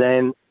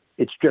 then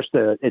it's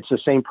the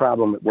same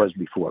problem it was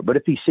before. But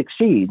if he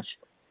succeeds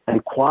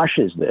and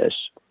quashes this,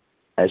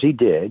 as he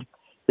did,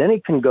 then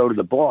he can go to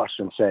the boss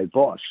and say,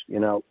 boss,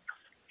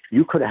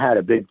 you could have had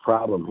a big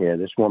problem here.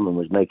 This woman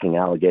was making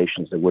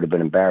allegations that would have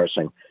been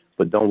embarrassing,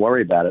 but don't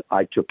worry about it.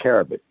 I took care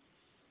of it.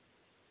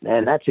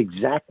 And that's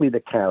exactly the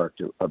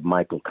character of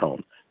Michael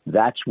Cohen.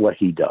 That's what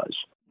he does.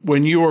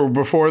 When you were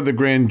before the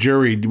grand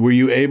jury, were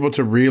you able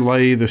to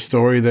relay the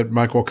story that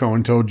Michael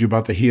Cohen told you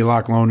about the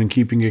HELOC loan and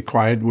keeping it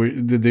quiet?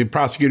 Did the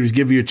prosecutors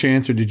give you a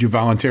chance, or did you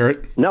volunteer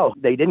it? No,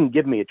 they didn't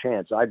give me a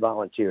chance. I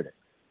volunteered it.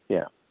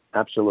 Yeah,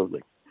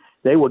 absolutely.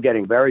 They were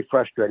getting very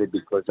frustrated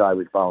because I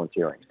was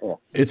volunteering. Yeah.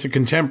 It's a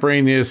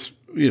contemporaneous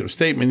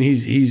statement.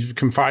 He's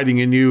confiding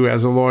in you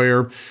as a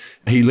lawyer.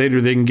 He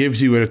later then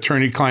gives you an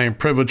attorney-client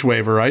privilege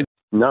waiver, right?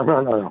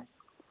 No.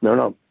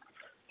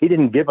 He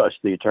didn't give us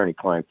the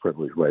attorney-client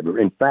privilege waiver.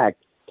 In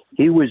fact,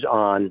 he was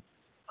on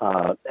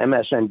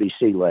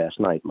MSNBC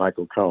last night,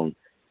 Michael Cohen,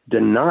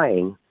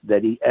 denying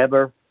that he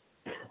ever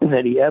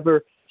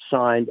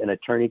signed an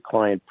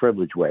attorney-client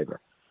privilege waiver.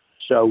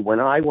 So when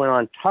I went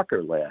on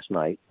Tucker last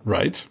night,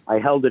 right, I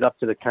held it up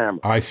to the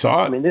camera. I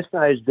saw it. I mean, this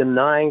guy is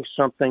denying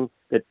something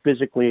that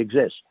physically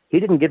exists. He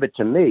didn't give it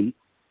to me.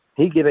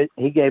 He gave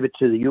it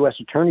to the U.S.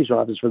 Attorney's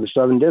Office for the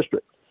Southern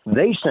District.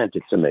 They sent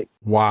it to me.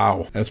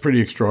 Wow, that's pretty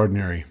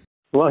extraordinary.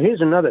 Well,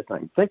 here's another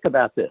thing. Think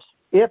about this.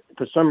 If,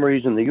 for some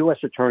reason, the U.S.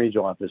 Attorney's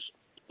Office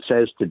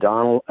says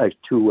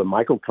to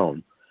Michael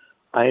Cohen,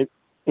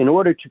 in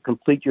order to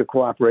complete your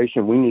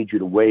cooperation, we need you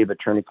to waive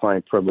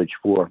attorney-client privilege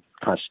for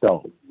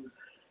Costello.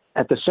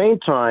 At the same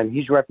time,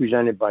 he's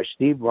represented by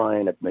Steve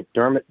Ryan at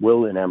McDermott,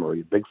 Will & Emery,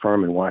 a big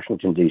firm in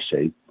Washington,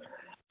 D.C.,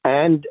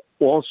 and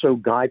also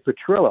Guy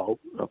Petrillo,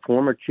 a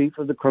former chief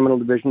of the criminal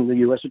division of the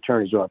U.S.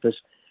 Attorney's Office,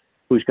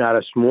 who's got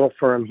a small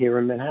firm here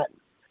in Manhattan.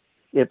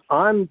 If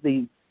I'm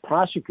the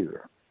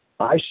prosecutor,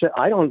 I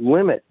don't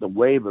limit the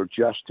waiver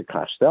just to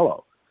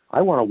Costello.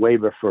 I want a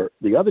waiver for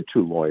the other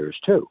two lawyers,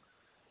 too.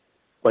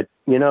 But,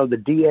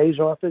 the DA's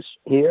office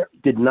here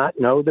did not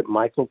know that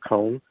Michael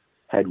Cohen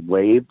had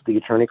waived the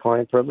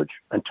attorney-client privilege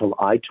until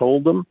I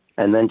told them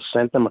and then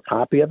sent them a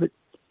copy of it.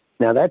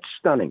 Now, that's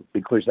stunning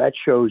because that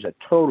shows a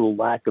total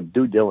lack of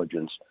due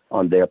diligence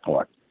on their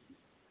part.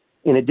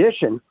 In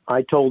addition,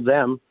 I told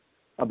them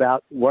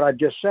about what I've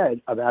just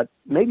said about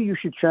maybe you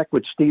should check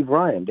with Steve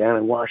Ryan down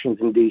in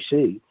Washington,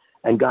 D.C.,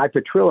 and Guy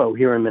Petrillo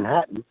here in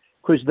Manhattan,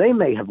 because they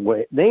may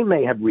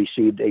have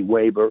received a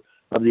waiver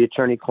of the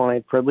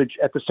attorney-client privilege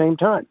at the same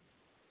time.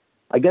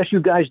 I guess you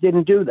guys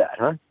didn't do that,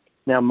 huh?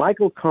 Now,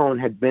 Michael Cohen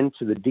had been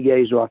to the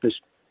DA's office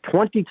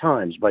 20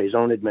 times by his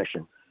own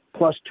admission,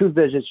 plus 2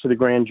 visits to the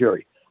grand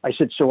jury. I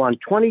said, so on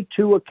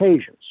 22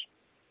 occasions,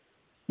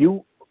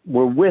 you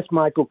were with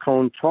Michael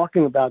Cohen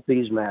talking about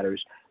these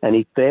matters, and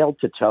he failed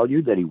to tell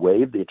you that he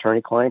waived the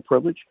attorney-client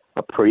privilege?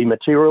 A pretty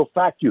material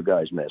fact you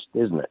guys missed,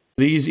 isn't it?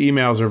 These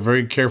emails are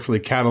very carefully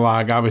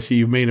cataloged. Obviously,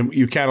 you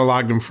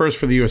cataloged them first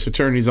for the U.S.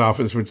 Attorney's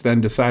Office, which then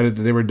decided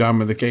that they were done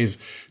with the case.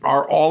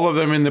 Are all of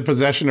them in the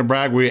possession of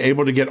Bragg? Were you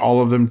able to get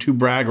all of them to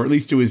Bragg, or at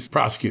least to his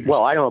prosecutors?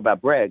 Well, I don't know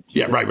about Bragg.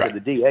 Yeah, right. The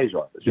DA's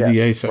office. The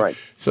DA, so, right.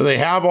 So they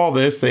have all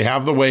this. They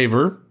have the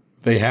waiver.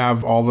 They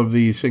have all of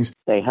these things.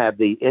 They have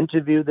the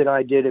interview that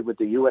I did with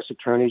the U.S.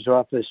 Attorney's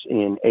Office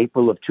in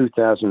April of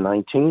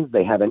 2019.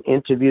 They have an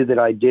interview that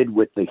I did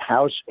with the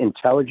House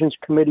Intelligence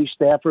Committee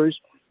staffers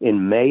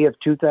in May of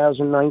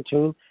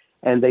 2019.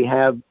 And they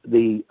have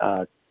the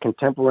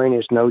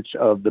contemporaneous notes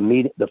of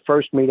the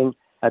first meeting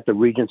at the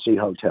Regency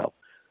Hotel.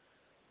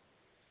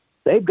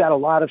 They've got a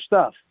lot of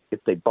stuff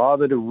if they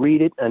bother to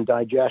read it and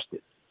digest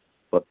it.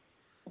 But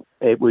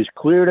it was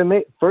clear to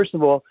me, first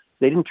of all,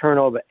 they didn't turn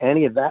over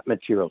any of that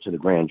material to the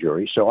grand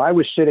jury. So I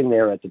was sitting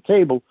there at the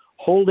table,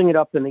 holding it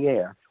up in the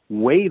air,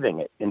 waving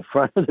it in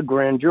front of the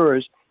grand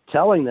jurors,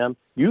 telling them,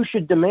 you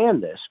should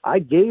demand this. I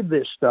gave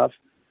this stuff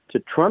to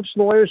Trump's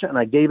lawyers, and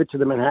I gave it to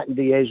the Manhattan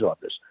DA's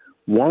office.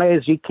 Why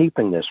is he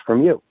keeping this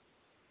from you?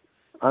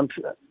 I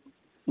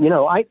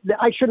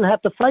shouldn't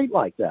have to fight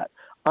like that.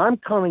 I'm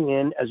coming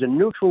in as a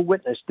neutral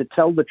witness to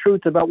tell the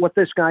truth about what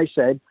this guy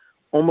said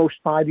almost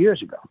 5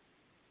 years ago.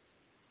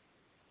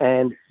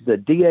 And the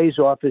DA's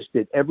office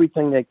did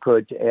everything they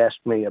could to ask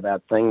me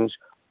about things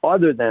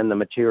other than the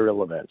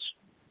material events.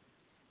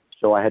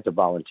 So I had to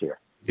volunteer.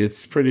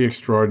 It's pretty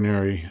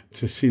extraordinary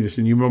to see this.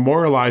 And you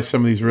memorialize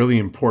some of these really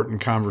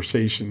important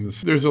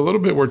conversations. There's a little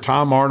bit where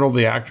Tom Arnold,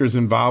 the actor, is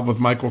involved with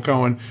Michael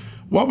Cohen.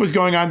 What was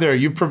going on there?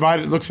 You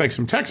provided, it looks like,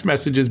 some text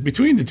messages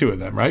between the two of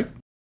them, right?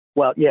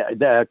 Well,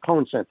 yeah,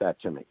 Cohen sent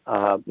that to me.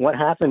 What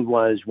happened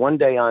was one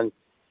day on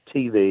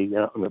TV,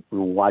 we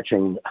were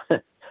watching...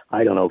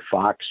 I don't know,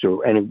 Fox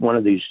or any one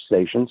of these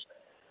stations.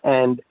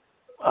 And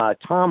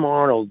Tom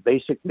Arnold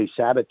basically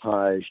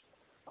sabotaged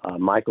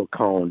Michael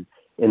Cohen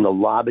in the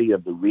lobby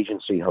of the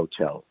Regency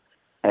Hotel,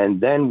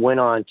 and then went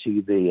on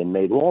TV and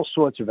made all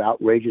sorts of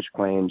outrageous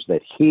claims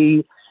that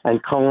he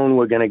and Cohen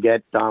were going to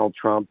get Donald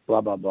Trump,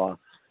 blah, blah, blah.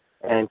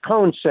 And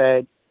Cohen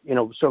said,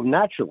 so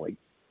naturally,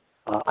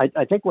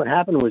 I think what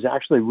happened was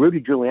actually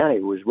Rudy Giuliani,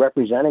 who was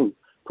representing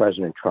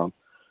President Trump,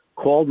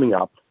 called me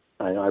up.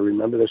 I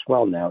remember this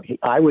well now.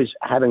 I was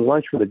having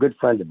lunch with a good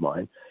friend of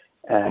mine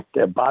at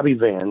Bobby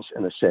Van's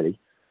in the city.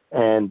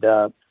 And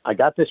I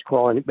got this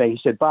call, and he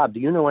said, Bob, do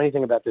you know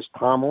anything about this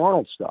Tom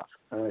Arnold stuff?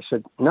 And I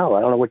said, no,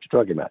 I don't know what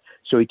you're talking about.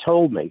 So he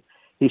told me,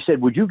 he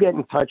said, would you get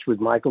in touch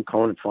with Michael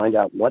Cohen and find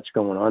out what's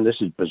going on?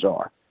 This is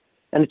bizarre.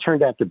 And it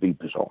turned out to be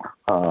bizarre.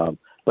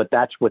 But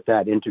that's what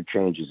that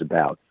interchange is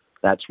about.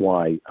 That's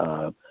why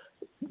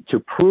to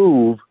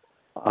prove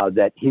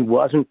that he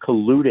wasn't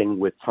colluding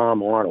with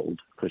Tom Arnold,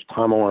 because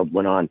Tom Arnold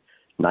went on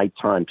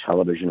nighttime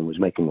television and was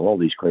making all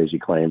these crazy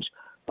claims.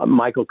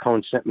 Michael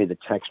Cohen sent me the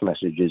text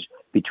messages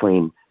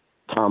between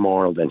Tom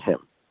Arnold and him.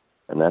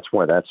 And that's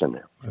why that's in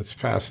there. That's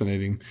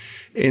fascinating.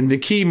 And the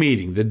key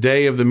meeting, the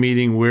day of the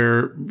meeting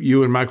where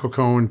you and Michael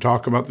Cohen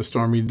talk about the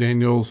Stormy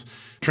Daniels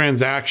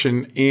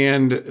transaction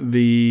and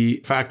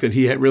the fact that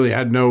he really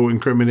had no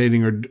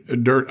incriminating or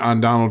dirt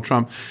on Donald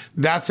Trump,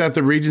 that's at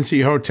the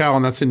Regency Hotel,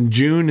 and that's in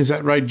June. Is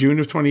that right? June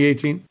of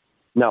 2018?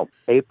 No,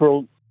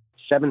 April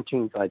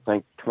 17th, I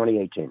think,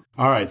 2018.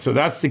 All right. So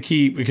that's the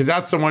key, because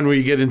that's the one where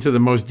you get into the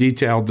most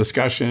detailed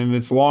discussion, and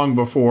it's long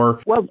before.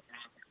 Well,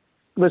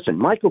 listen,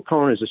 Michael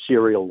Cohen is a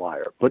serial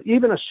liar, but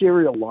even a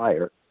serial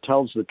liar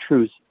tells the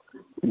truth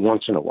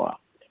once in a while.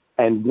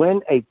 And when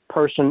a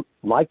person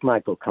like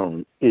Michael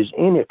Cohen is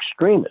in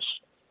extremis,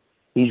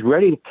 he's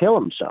ready to kill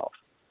himself.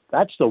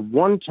 That's the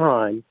one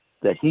time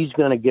that he's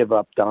going to give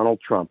up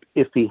Donald Trump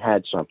if he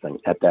had something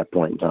at that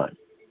point in time.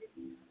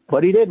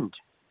 But he didn't.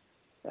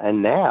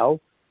 And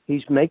now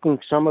he's making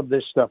some of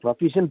this stuff up.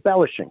 He's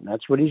embellishing.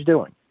 That's what he's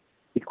doing,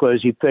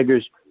 because he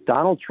figures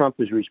Donald Trump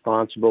is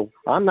responsible.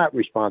 I'm not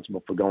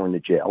responsible for going to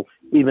jail,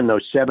 even though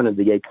 7 of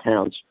the 8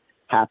 counts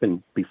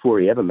happened before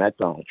he ever met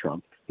Donald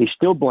Trump. He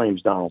still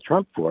blames Donald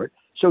Trump for it.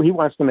 So he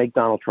wants to make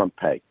Donald Trump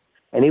pay.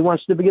 And he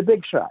wants to be a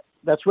big shot.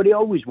 That's what he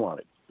always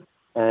wanted.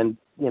 And,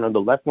 the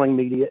left-wing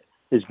media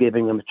is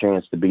giving him a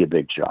chance to be a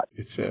big shot.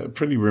 It's a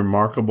pretty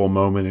remarkable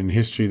moment in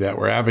history that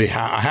we're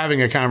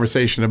having a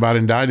conversation about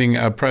indicting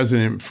a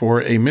president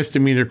for a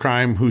misdemeanor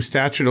crime whose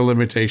statute of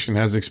limitation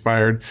has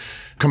expired,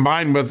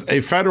 combined with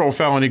a federal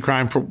felony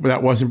crime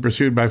that wasn't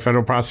pursued by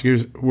federal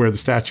prosecutors where the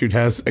statute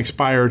has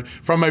expired,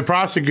 from a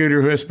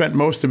prosecutor who has spent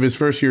most of his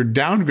first year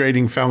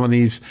downgrading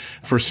felonies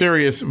for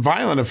serious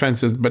violent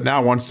offenses, but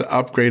now wants to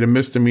upgrade a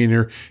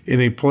misdemeanor in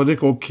a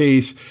political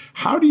case.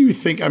 How do you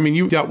think,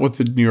 you dealt with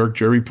the New York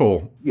jury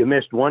pool. You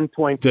missed one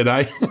point. Did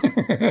I?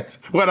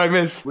 What'd I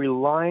miss?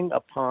 Relying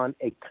upon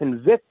a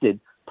convicted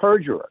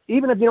perjurer,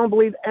 even if you don't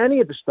believe any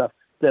of the stuff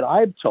that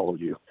I've told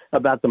you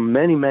about the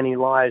many, many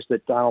lies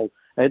that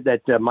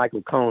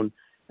Michael Cohen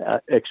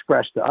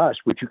expressed to us,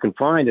 which you can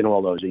find in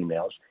all those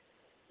emails.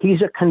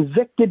 He's a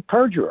convicted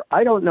perjurer.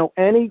 I don't know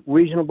any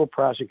reasonable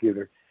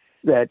prosecutor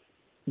that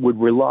would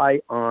rely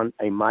on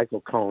a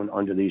Michael Cohen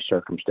under these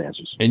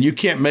circumstances. And you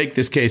can't make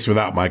this case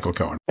without Michael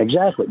Cohen.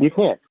 Exactly. You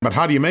can't. But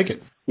how do you make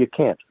it? You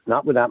can't.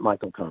 Not without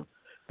Michael Cohen.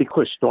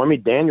 Because Stormy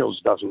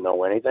Daniels doesn't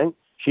know anything.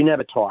 She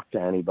never talked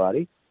to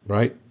anybody.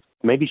 Right.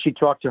 Maybe she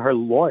talked to her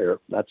lawyer.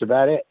 That's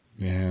about it.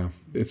 Yeah.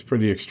 It's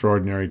pretty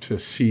extraordinary to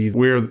see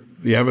where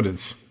the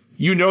evidence.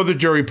 You know the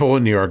jury pool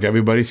in New York.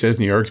 Everybody says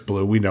New York's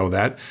blue. We know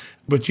that.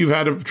 But you've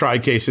had to try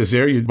cases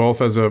there, you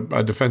both as a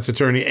defense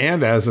attorney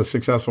and as a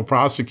successful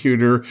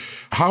prosecutor.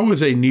 How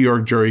is a New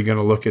York jury going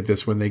to look at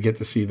this when they get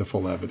to see the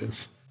full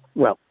evidence?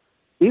 Well,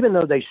 even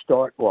though they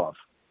start off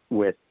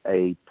with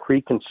a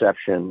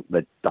preconception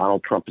that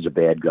Donald Trump is a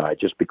bad guy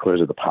just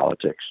because of the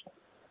politics,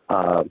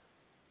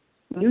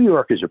 New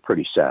Yorkers are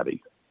pretty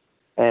savvy.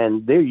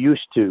 And they're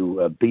used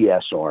to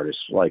BS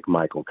artists like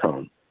Michael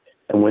Cohen.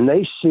 And when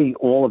they see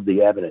all of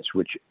the evidence,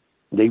 which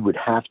they would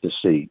have to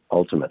see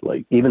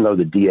ultimately, even though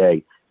the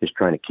DA is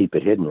trying to keep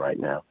it hidden right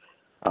now,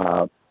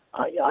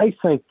 I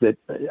think that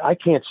I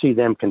can't see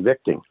them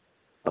convicting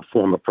a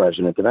former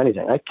president of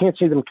anything. I can't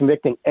see them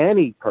convicting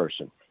any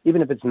person,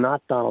 even if it's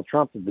not Donald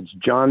Trump, if it's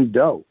John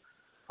Doe,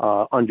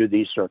 under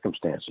these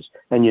circumstances.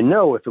 And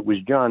if it was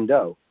John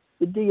Doe,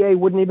 the DA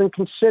wouldn't even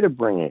consider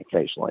bringing a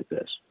case like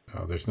this.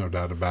 Oh, there's no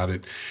doubt about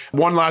it.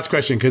 One last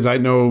question, because I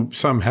know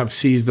some have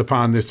seized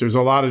upon this. There's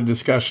a lot of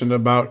discussion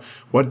about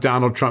what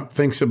Donald Trump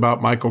thinks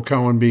about Michael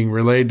Cohen being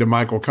relayed to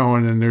Michael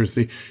Cohen. And there's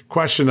the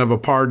question of a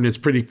pardon. It's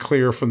pretty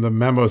clear from the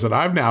memos that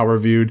I've now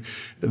reviewed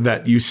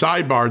that you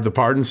sidebarred the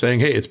pardon,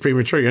 saying, hey, it's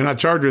premature. You're not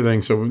charged with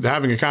anything. So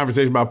having a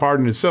conversation about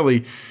pardon is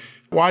silly.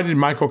 Why did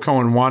Michael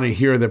Cohen want to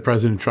hear that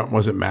President Trump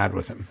wasn't mad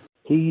with him?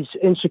 He's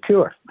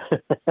insecure.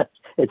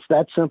 It's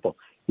that simple.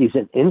 He's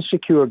an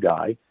insecure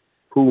guy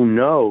who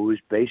knows,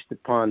 based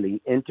upon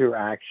the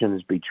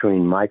interactions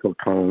between Michael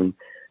Cohen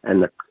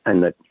and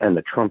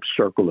the Trump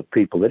circle of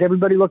people, that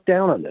everybody looked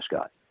down on this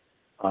guy.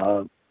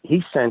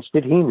 He sensed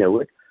it. He knew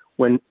it.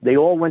 When they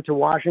all went to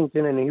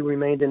Washington and he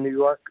remained in New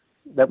York,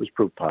 that was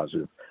proof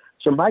positive.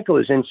 So Michael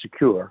is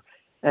insecure.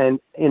 And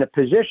in a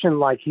position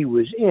like he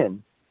was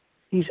in,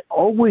 he's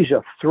always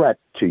a threat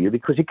to you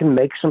because he can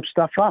make some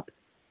stuff up.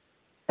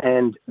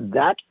 And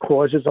that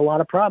causes a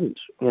lot of problems.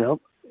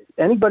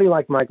 Anybody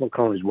like Michael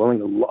Cohen is willing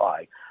to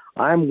lie.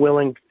 I'm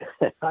willing.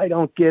 I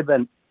don't give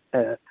an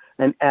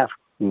F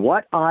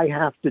what I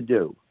have to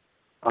do.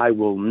 I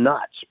will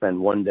not spend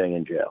one day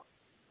in jail.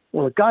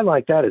 Well, a guy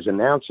like that is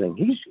announcing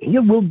he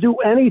will do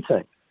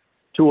anything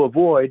to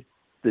avoid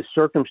the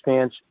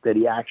circumstance that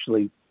he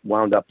actually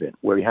wound up in,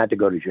 where he had to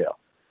go to jail.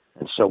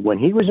 And so when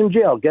he was in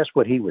jail, guess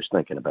what he was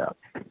thinking about?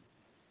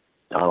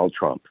 Donald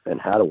Trump. And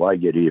how do I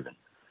get even?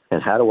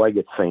 And how do I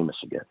get famous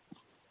again?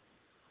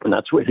 And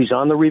that's where he's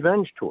on the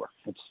revenge tour.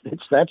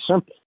 It's that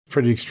simple.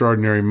 Pretty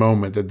extraordinary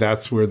moment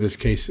that's where this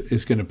case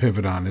is going to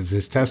pivot on, is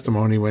his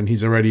testimony when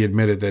he's already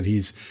admitted that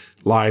he's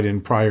lied in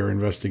prior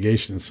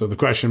investigations. So the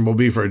question will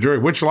be for a jury,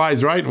 which lie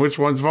is right and which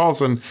one's false?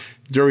 And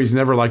juries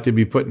never like to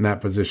be put in that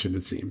position,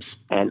 it seems.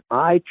 And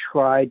I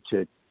tried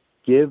to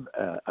give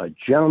a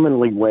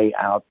gentlemanly way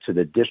out to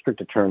the district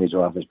attorney's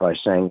office by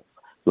saying,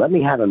 let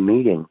me have a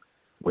meeting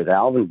with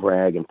Alvin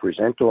Bragg and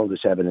present all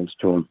this evidence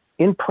to him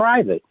in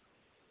private.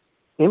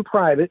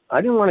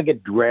 I didn't want to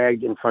get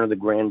dragged in front of the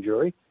grand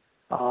jury.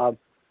 And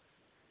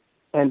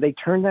they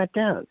turned that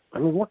down. I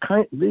mean,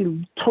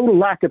 the total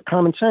lack of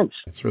common sense.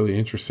 It's really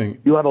interesting.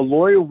 You have a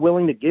lawyer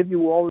willing to give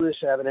you all of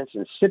this evidence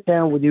and sit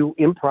down with you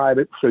in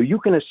private so you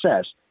can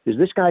assess, is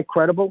this guy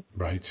credible?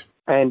 Right.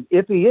 And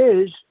if he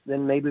is,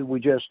 then maybe we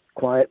just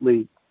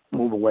quietly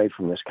move away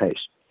from this case.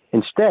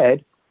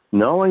 Instead,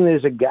 knowing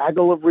there's a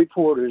gaggle of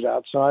reporters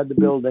outside the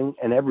building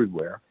and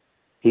everywhere,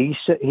 he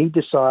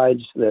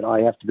decides that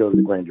I have to go to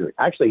the grand jury.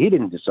 Actually, he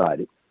didn't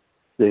decide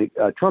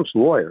it. Trump's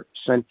lawyer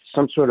sent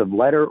some sort of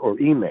letter or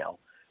email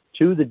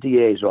to the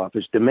DA's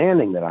office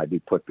demanding that I be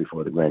put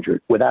before the grand jury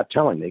without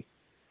telling me.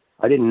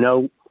 I didn't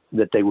know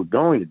that they were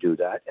going to do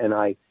that, and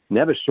I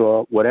never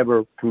saw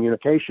whatever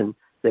communication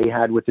they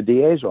had with the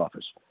DA's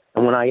office.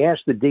 And when I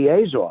asked the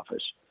DA's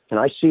office, can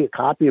I see a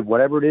copy of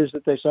whatever it is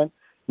that they sent?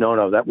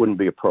 No, that wouldn't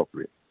be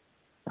appropriate.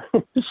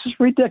 This is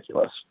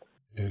ridiculous.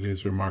 It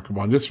is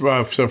remarkable. And just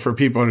so for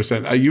people to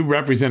understand, you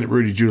represented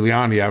Rudy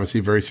Giuliani,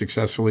 obviously very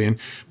successfully,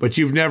 but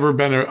you've never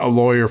been a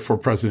lawyer for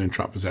President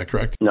Trump. Is that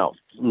correct? No,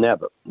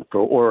 never.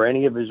 Or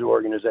any of his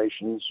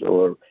organizations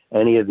or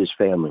any of his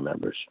family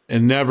members.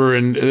 And never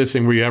in this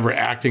thing were you ever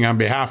acting on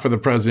behalf of the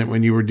president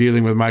when you were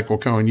dealing with Michael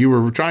Cohen. You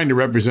were trying to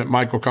represent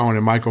Michael Cohen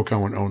and Michael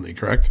Cohen only,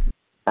 correct?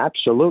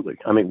 Absolutely.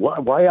 I mean,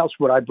 why else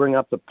would I bring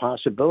up the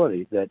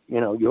possibility that,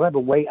 you have a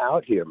way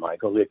out here,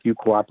 Michael, if you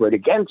cooperate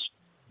against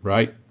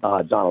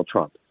Donald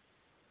Trump.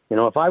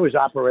 If I was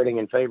operating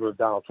in favor of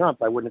Donald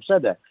Trump, I wouldn't have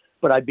said that.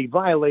 But I'd be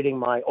violating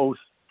my oath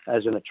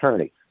as an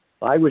attorney.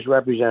 I was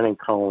representing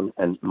Cohen,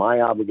 and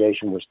my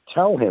obligation was to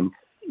tell him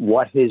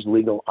what his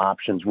legal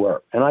options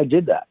were. And I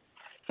did that.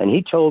 And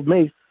he told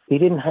me he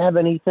didn't have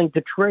anything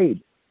to trade.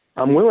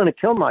 I'm willing to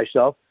kill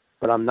myself,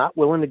 but I'm not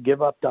willing to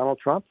give up Donald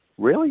Trump.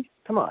 Really?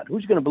 Come on.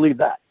 Who's going to believe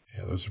that?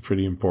 Yeah, those are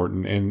pretty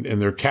important,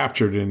 and they're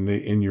captured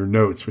in your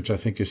notes, which I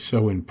think is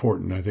so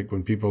important. I think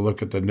when people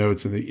look at the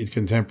notes and the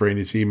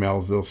contemporaneous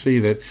emails, they'll see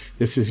that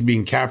this is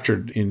being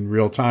captured in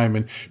real time.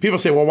 And people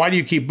say, well, why do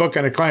you keep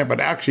booking a client? But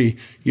actually,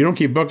 you don't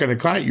keep booking a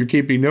client. You're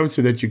keeping notes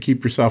so that you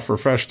keep yourself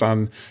refreshed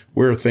on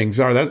where things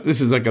are. This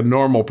is like a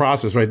normal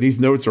process, right? These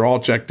notes are all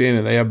checked in,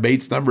 and they have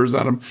Bates numbers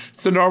on them.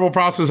 It's the normal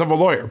process of a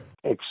lawyer.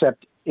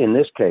 Except in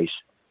this case,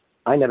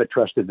 I never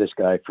trusted this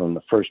guy from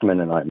the first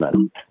minute I met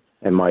him,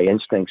 and my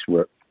instincts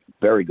were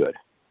very good,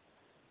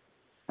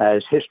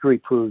 as history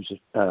proves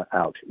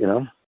out,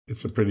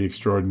 It's a pretty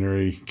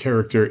extraordinary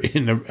character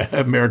in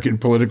American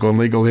political and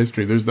legal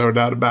history. There's no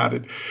doubt about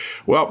it.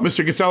 Well,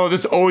 Mr. Gusella,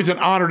 this is always an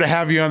honor to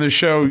have you on the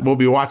show. We'll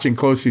be watching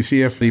closely,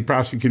 see if the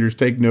prosecutors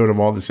take note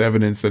of all this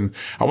evidence. And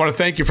I want to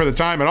thank you for the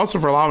time and also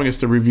for allowing us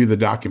to review the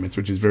documents,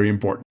 which is very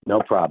important.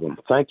 No problem.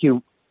 Thank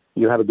you.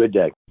 You have a good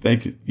day.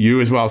 Thank you.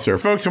 You as well, sir.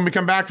 Folks, when we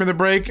come back from the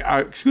break,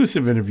 our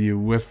exclusive interview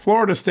with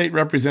Florida State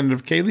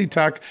Representative Kaylee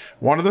Tuck,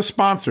 one of the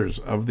sponsors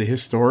of the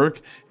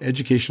historic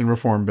education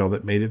reform bill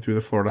that made it through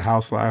the Florida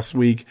House last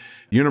week.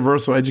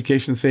 Universal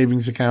education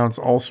savings accounts,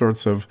 all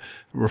sorts of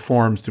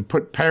reforms to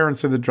put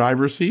parents in the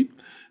driver's seat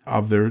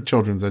of their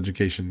children's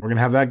education. We're going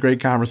to have that great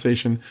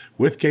conversation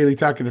with Kaylee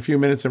Tuck in a few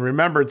minutes. And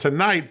remember,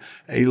 tonight,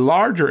 a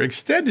larger,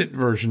 extended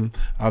version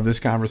of this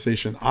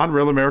conversation on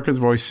Real America's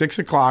Voice, 6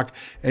 o'clock,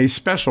 a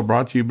special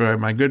brought to you by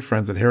my good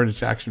friends at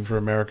Heritage Action for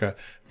America.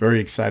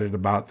 Very excited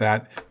about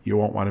that. You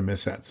won't want to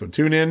miss that. So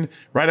tune in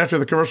right after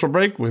the commercial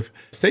break with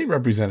State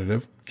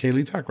Representative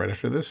Kaylee Tuck right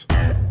after this.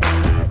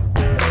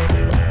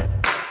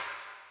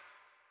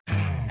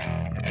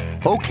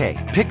 Okay,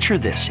 picture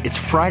this. It's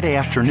Friday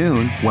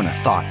afternoon when a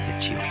thought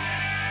hits you.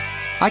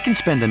 I can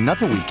spend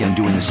another weekend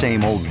doing the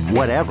same old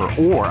whatever,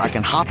 or I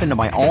can hop into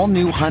my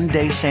all-new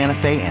Hyundai Santa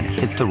Fe and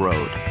hit the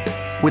road.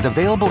 With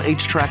available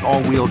H-Track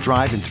all-wheel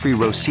drive and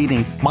 3-row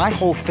seating, my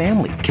whole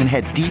family can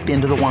head deep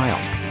into the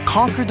wild.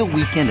 Conquer the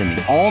weekend in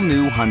the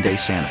all-new Hyundai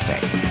Santa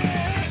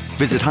Fe.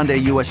 Visit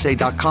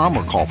HyundaiUSA.com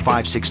or call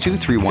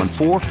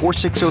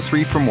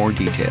 562-314-4603 for more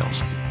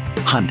details.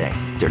 Hyundai,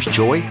 there's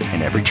joy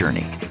in every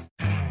journey.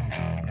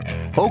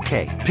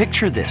 Okay,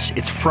 picture this.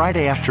 It's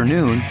Friday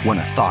afternoon when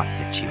a thought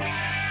hits you.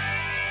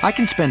 I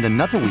can spend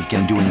another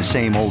weekend doing the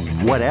same old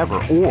whatever,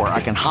 or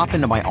I can hop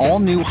into my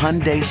all-new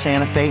Hyundai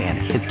Santa Fe and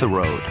hit the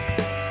road.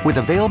 With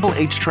available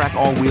H-Track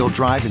all-wheel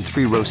drive and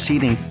 3-row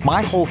seating,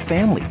 my whole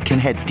family can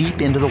head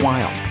deep into the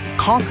wild.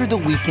 Conquer the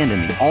weekend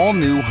in the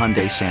all-new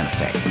Hyundai Santa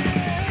Fe.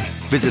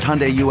 Visit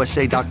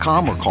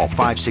HyundaiUSA.com or call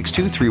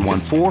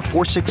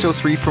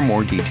 562-314-4603 for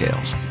more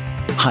details.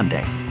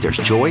 Hyundai, there's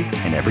joy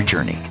in every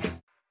journey.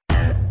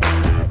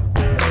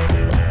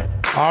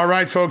 All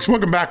right, folks,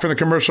 welcome back from the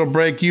commercial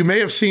break. You may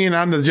have seen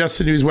on the Just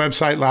the News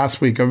website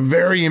last week a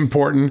very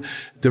important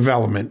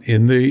development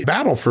in the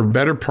battle for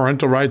better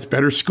parental rights,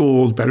 better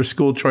schools, better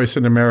school choice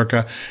in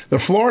America. The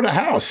Florida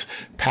House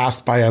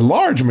passed by a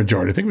large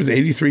majority, I think it was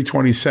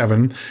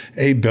 83-27,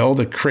 a bill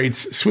that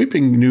creates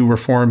sweeping new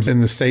reforms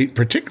in the state,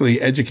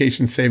 particularly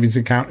education savings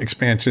account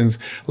expansions.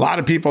 A lot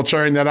of people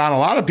cheering that on. A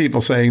lot of people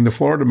saying the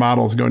Florida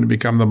model is going to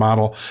become the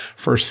model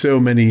for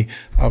so many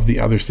of the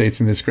other states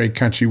in this great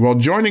country. Well,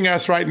 joining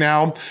us right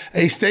now,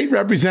 a state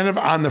representative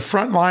on the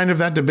front line of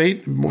that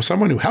debate,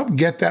 someone who helped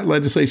get that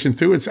legislation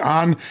through. It's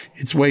on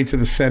its way to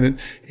the Senate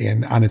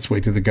and on its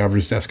way to the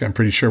governor's desk, I'm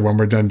pretty sure, when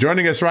we're done.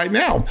 Joining us right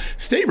now,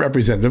 State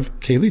Representative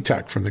Kaylee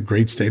Tuck from the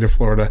great state of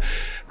Florida.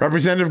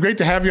 Representative, great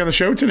to have you on the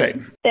show today.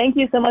 Thank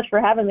you so much for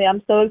having me.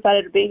 I'm so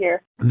excited to be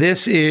here.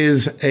 This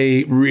is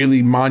a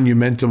really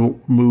monumental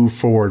move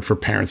forward for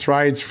parents'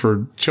 rights,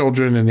 for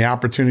children, and the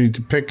opportunity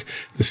to pick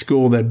the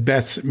school that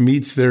best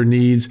meets their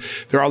needs.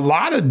 There are a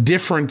lot of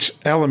different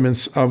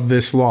elements of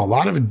this law, a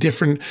lot of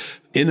different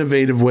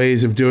innovative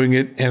ways of doing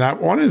it. And I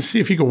wanted to see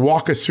if you could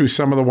walk us through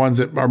some of the ones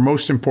that are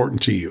most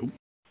important to you.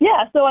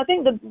 Yeah, so I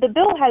think the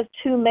bill has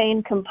two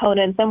main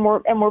components, and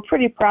we're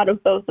pretty proud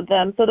of both of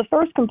them. So the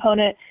first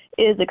component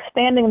is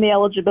expanding the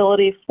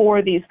eligibility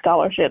for these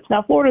scholarships.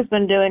 Now, Florida's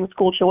been doing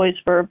school choice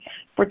for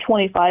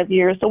 25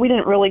 years, so we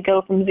didn't really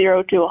go from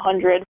 0 to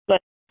 100,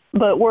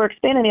 but we're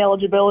expanding the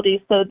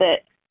eligibility so that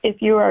if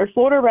you are a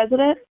Florida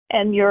resident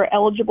and you're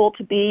eligible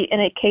to be in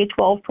a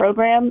K-12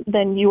 program,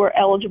 then you are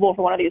eligible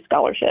for one of these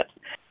scholarships.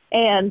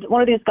 And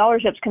one of these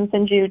scholarships can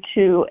send you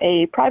to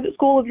a private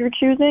school of your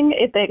choosing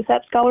if they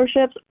accept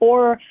scholarships,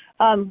 or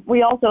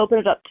we also open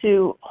it up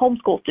to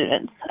homeschool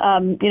students.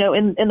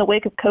 In the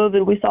wake of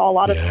COVID, we saw a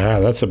lot of... Yeah,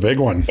 that's a big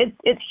one.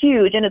 It's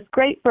huge, and it's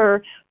great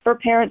for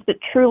parents that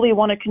truly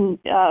want to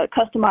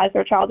customize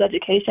their child's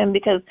education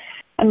because,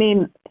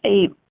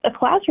 a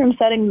classroom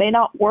setting may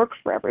not work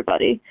for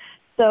everybody.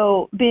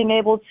 So being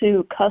able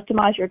to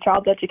customize your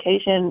child's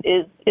education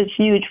is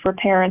huge for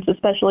parents,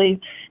 especially,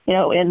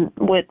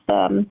 with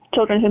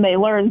children who may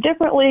learn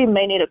differently,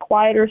 may need a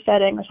quieter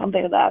setting or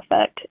something to that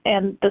effect.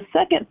 And the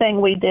second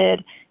thing we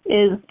did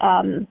is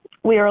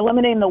we are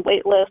eliminating the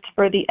wait list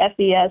for the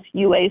FES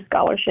UA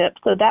scholarship.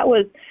 So that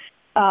was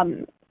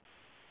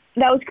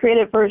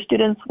created for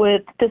students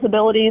with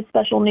disabilities,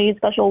 special needs,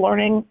 special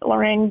learning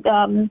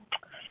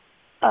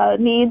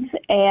needs,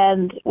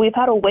 and we've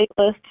had a wait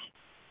list.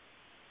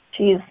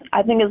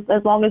 I think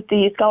as long as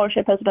the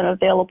scholarship has been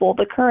available.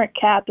 The current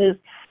cap is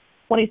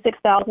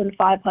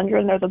 26,500,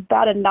 and there's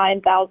about a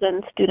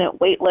 9,000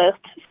 student wait list.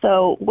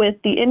 So with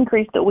the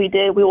increase that we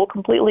did, we will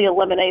completely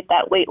eliminate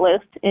that wait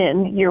list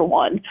in year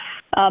one.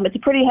 It's a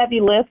pretty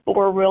heavy lift, but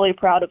we're really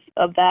proud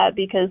of that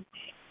because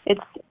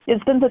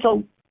it's been such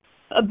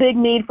a big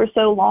need for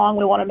so long.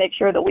 We want to make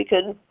sure that we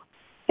could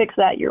fix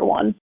that year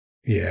one.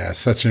 Yeah,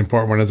 such an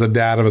important one. As a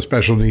dad of a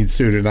special needs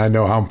student, I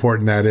know how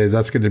important that is.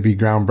 That's going to be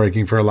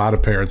groundbreaking for a lot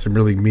of parents and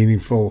really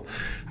meaningful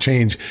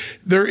change.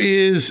 There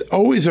is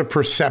always a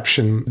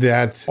perception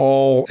that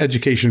all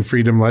education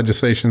freedom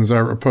legislations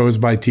are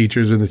opposed by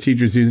teachers and the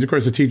teachers unions. Of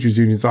course, the teachers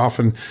unions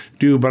often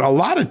do, but a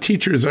lot of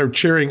teachers are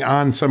cheering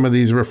on some of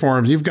these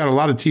reforms. You've got a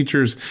lot of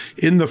teachers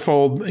in the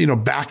fold,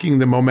 backing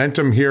the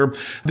momentum here.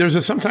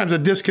 There's sometimes a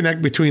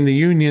disconnect between the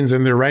unions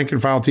and their rank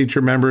and file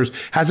teacher members.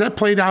 Has that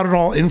played out at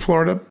all in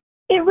Florida?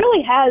 It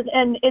really has,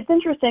 and it's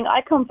interesting.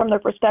 I come from the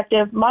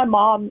perspective, my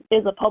mom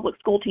is a public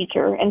school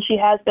teacher, and she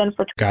has been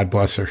for God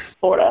bless her.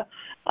 Florida,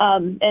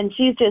 and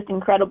she's just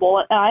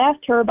incredible. And I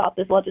asked her about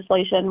this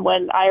legislation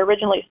when I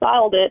originally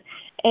filed it,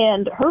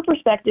 and her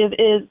perspective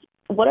is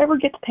whatever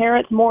gets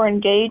parents more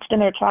engaged in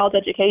their child's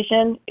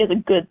education is a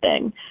good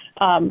thing,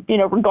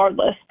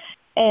 regardless.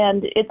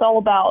 And it's all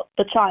about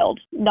the child,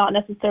 not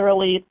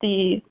necessarily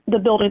the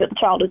building that the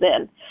child is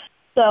in.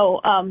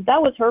 So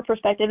that was her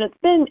perspective. It's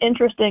been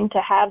interesting to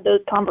have those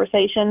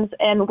conversations,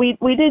 and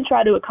we did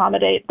try to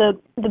accommodate. The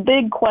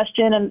big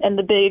question and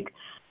the big,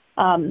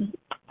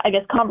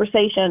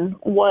 conversation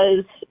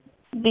was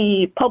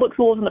the public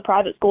schools and the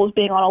private schools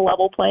being on a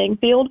level playing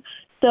field.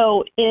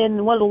 So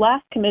in one of the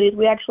last committees,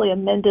 we actually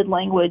amended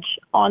language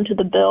onto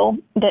the bill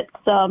that's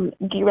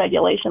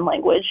deregulation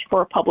language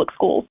for public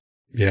schools.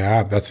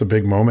 Yeah, that's a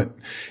big moment.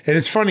 And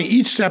it's funny,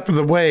 each step of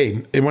the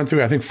way, it went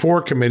through, I think,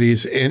 4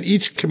 committees, and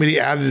each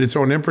committee added its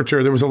own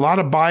imprimatur. There was a lot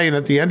of buy-in.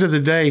 At the end of the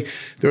day,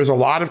 there was a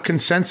lot of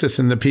consensus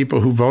in the people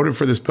who voted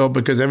for this bill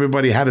because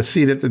everybody had a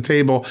seat at the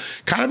table.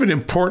 Kind of an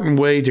important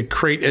way to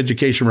create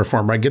education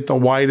reform, right? Get the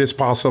widest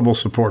possible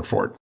support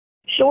for it.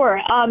 Sure.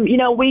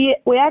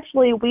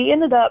 We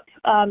ended up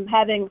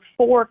having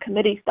 4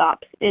 committee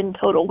stops in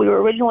total. We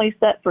were originally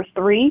set for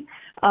 3.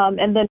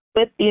 And then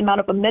with the amount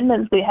of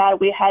amendments we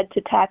had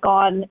to tack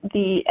on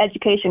the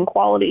Education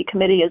Quality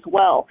Committee as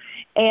well.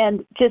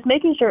 And just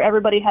making sure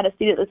everybody had a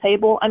seat at the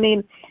table. I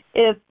mean,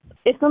 if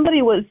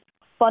somebody was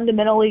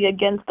fundamentally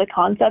against the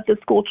concept of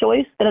school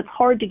choice, then it's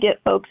hard to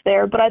get folks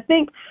there. But I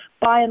think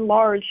by and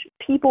large,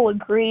 people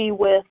agree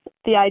with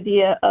the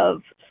idea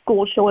of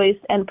school choice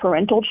and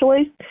parental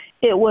choice.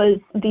 It was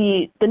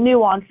the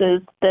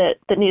nuances that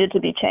needed to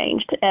be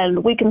changed,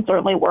 and we can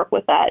certainly work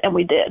with that, and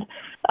we did.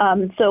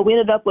 So we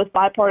ended up with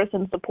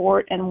bipartisan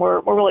support, and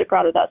we're really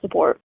proud of that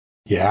support.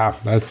 Yeah,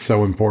 that's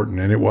so important,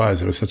 and it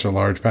was such a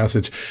large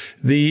passage.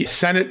 The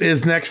Senate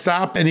is next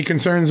stop. Any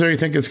concerns there? You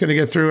think it's going to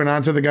get through and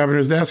onto the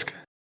governor's desk?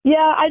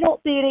 Yeah, I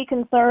don't see any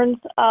concerns.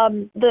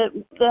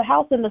 The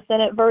House and the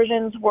Senate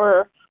versions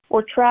were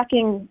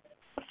tracking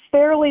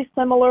fairly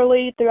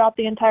similarly throughout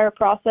the entire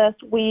process.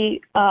 The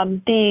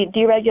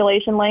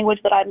deregulation language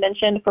that I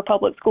mentioned for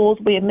public schools,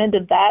 we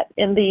amended that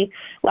in the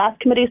last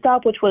committee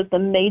stop, which was the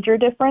major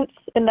difference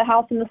in the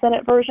House and the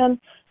Senate version.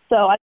 So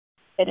I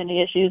don't see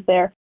any issues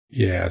there.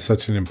 Yeah,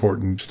 such an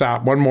important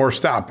stop. One more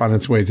stop on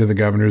its way to the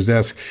governor's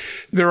desk.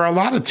 There are a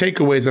lot of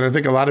takeaways, and I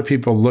think a lot of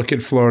people look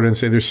at Florida and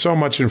say there's so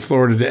much in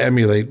Florida to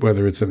emulate,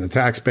 whether it's in the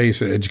tax base,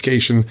 the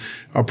education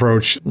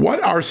approach.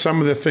 What are some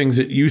of the things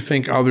that you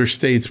think other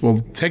states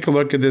will take a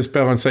look at this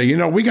bill and say,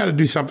 we got to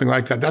do something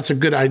like that? That's a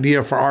good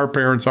idea for our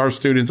parents, our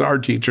students, our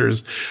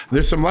teachers.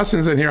 There's some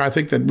lessons in here, I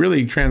think, that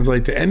really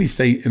translate to any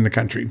state in the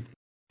country.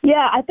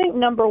 Yeah, I think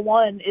number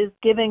one is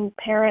giving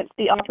parents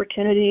the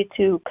opportunity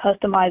to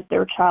customize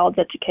their child's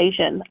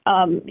education.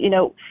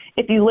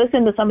 If you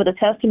listen to some of the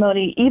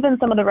testimony, even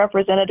some of the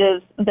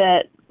representatives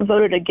that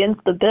voted against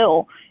the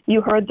bill,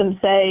 you heard them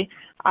say,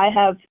 I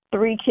have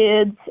 3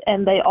 kids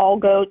and they all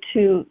go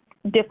to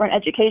different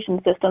education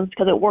systems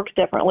because it works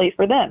differently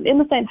for them in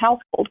the same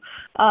household.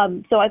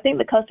 So I think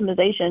the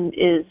customization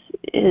is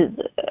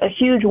a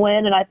huge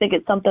win, and I think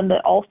it's something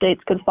that all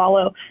states could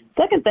follow.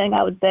 Second thing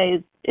I would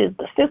say is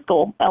the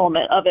fiscal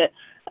element of it.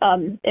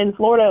 In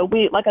Florida,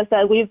 like I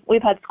said,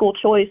 we've had school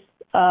choice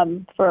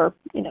for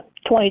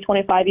 20,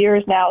 25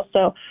 years now.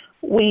 So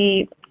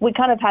we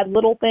kind of had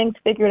little things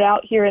figured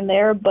out here and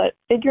there, but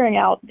figuring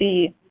out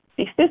the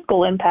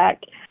fiscal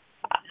impact,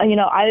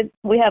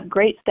 we have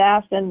great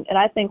staff, and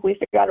I think we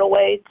figured out a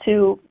way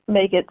to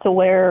make it to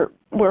where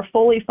we're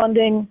fully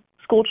funding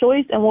school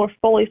choice and we're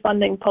fully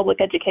funding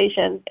public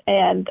education.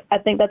 And I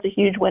think that's a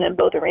huge win in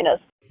both arenas.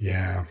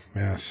 Yeah,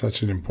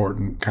 such an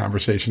important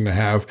conversation to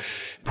have.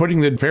 Putting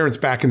the parents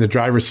back in the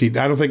driver's seat,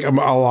 I don't think a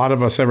lot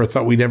of us ever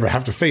thought we'd ever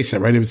have to face it,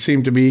 right? It would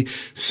seem to be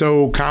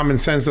so common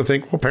sense to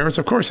think, well, parents,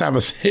 of course, have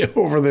a say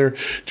over their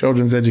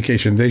children's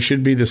education. They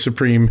should be the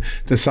supreme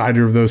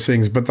decider of those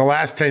things. But the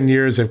last 10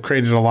 years have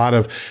created a lot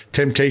of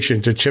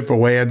temptation to chip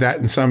away at that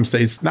in some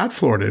states, not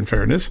Florida, in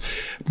fairness.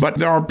 But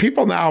there are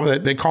people now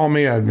that they call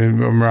me,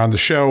 I'm around the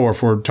show, or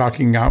if we're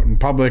talking out in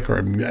public or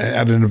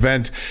at an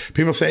event,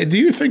 people say, do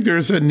you think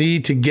there's a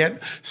need to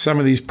get some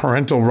of these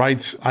parental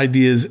rights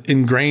ideas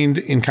ingrained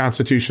in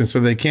Constitution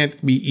so they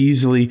can't be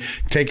easily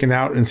taken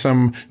out in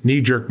some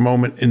knee-jerk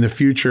moment in the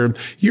future?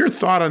 Your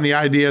thought on the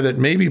idea that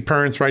maybe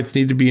parents' rights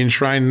need to be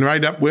enshrined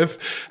right up with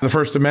the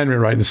First Amendment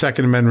right and the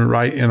Second Amendment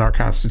right in our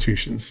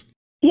constitutions?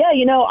 Yeah,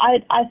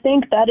 I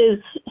think that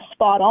is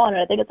spot on.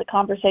 And I think it's a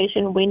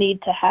conversation we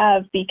need to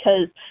have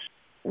because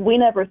we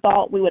never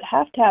thought we would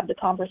have to have the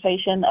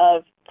conversation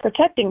of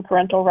protecting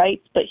parental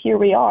rights, but here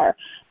we are.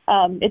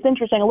 It's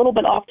interesting, a little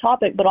bit off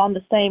topic, but on the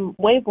same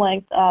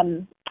wavelength,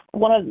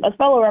 a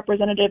fellow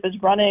representative is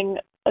running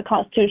a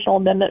constitutional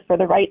amendment for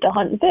the right to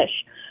hunt and fish,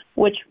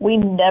 which we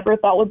never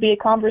thought would be a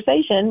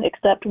conversation,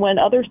 except when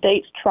other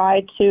states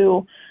tried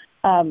to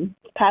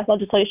pass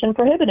legislation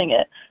prohibiting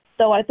it.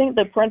 So I think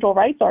the parental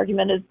rights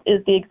argument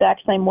is the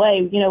exact same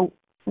way.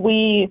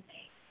 We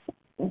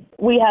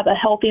have a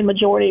healthy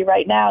majority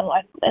right now,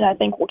 and I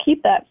think we'll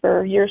keep that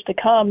for years to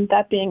come.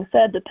 That being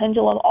said, the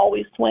pendulum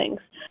always swings.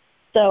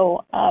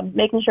 So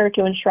making sure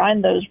to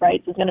enshrine those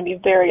rights is going to be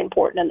very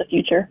important in the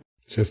future.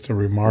 Just a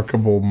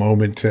remarkable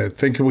moment to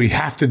think we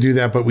have to do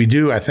that, but we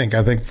do, I think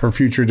for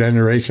future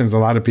generations, a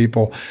lot of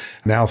people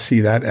now see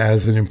that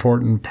as an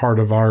important part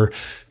of our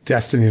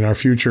destiny and our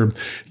future.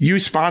 You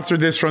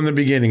sponsored this from the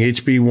beginning,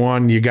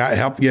 HB1. You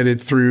helped get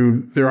it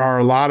through. There are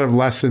a lot of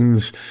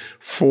lessons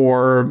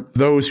for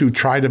those who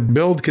try to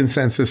build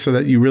consensus so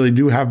that you really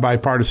do have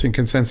bipartisan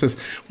consensus.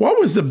 What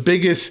was the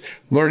biggest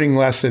learning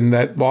lesson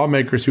that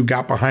lawmakers who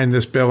got behind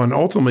this bill and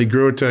ultimately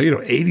grew it to,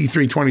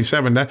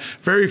 83-27,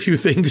 very few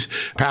things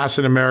pass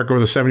in America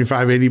with a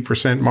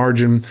 75-80%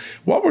 margin.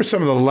 What were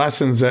some of the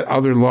lessons that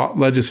other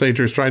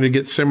legislators trying to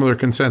get similar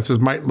consensus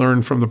might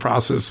learn from the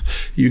process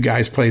you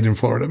guys played in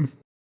Florida?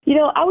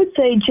 I would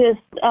say just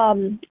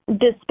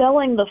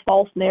dispelling the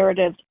false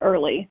narratives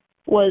early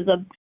was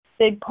a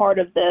big part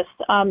of this.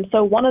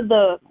 So one of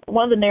the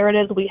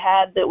narratives we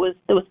had that was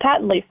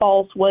patently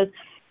false was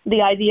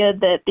the idea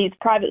that these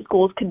private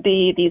schools could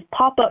be these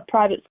pop-up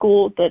private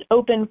schools that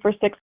open for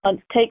 6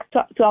 months, take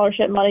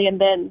scholarship money,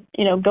 and then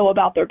go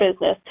about their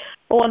business.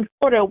 Well, in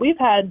Florida, we've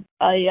had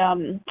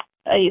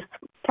a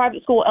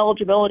private school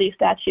eligibility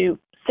statute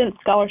since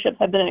scholarships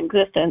have been in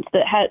existence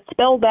that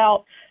spells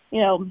out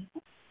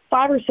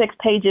 5 or 6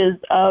 pages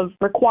of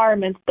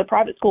requirements the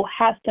private school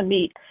has to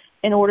meet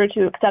in order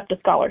to accept a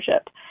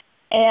scholarship.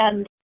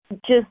 And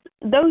just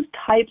those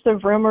types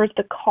of rumors,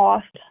 the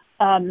cost,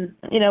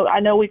 I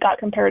know we got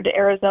compared to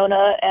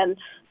Arizona and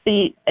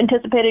the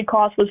anticipated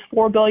cost was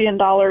 $4 billion.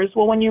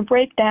 Well, when you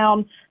break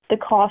down the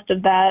cost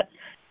of that,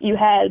 you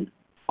had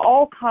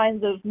all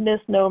kinds of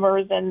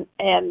misnomers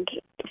and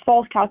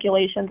false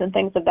calculations and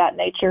things of that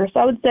nature.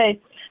 So I would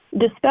say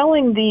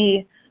dispelling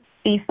the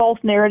false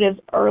narratives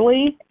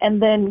early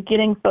and then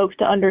getting folks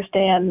to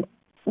understand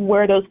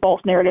where those false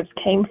narratives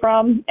came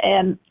from.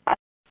 And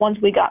once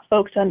we got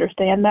folks to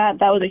understand that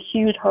was a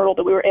huge hurdle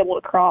that we were able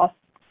to cross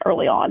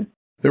early on.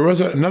 There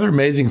was another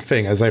amazing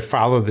thing as I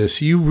followed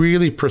this. You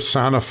really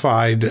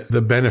personified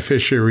the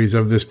beneficiaries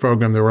of this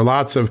program. There were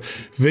lots of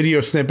video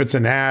snippets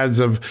and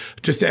ads of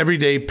just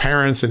everyday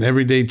parents and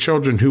everyday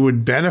children who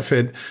would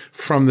benefit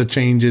from the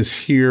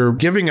changes here.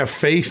 Giving a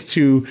face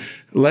to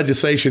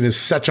legislation is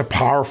such a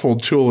powerful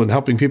tool in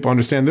helping people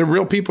understand they're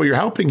real people you're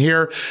helping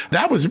here.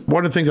 That was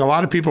one of the things a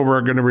lot of people were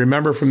going to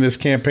remember from this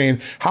campaign.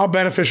 How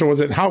beneficial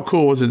was it? How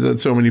cool was it that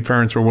so many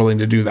parents were willing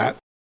to do that?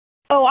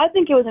 Oh, I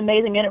think it was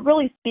amazing, and it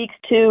really speaks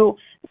to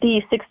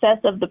the success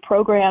of the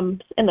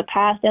programs in the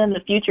past and in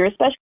the future,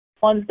 especially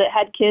ones that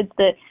had kids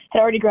that had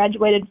already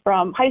graduated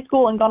from high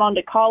school and gone on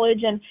to college,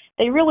 and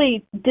they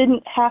really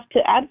didn't have to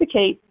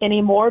advocate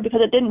anymore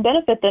because it didn't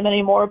benefit them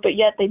anymore, but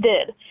yet they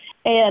did.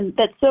 And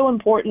that's so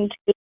important to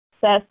the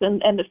success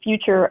and the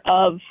future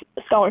of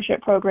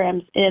scholarship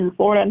programs in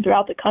Florida and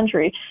throughout the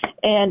country.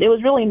 And it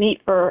was really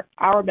neat for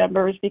our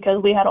members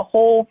because we had a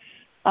whole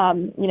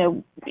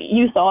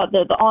you saw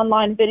the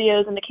online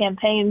videos and the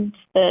campaigns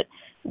that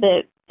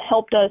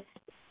helped us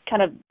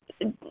kind of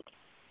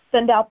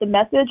send out the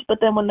message, but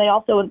then when they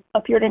also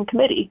appeared in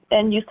committee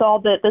and you saw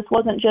that this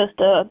wasn't just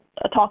a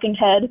talking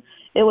head,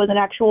 it was an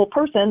actual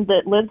person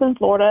that lives in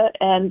Florida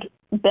and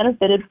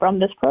benefited from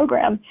this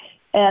program.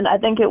 And I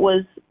think it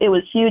was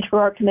huge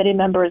for our committee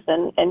members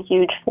and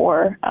huge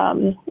for,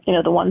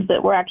 the ones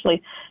that were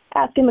actually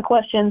asking the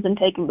questions and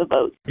taking the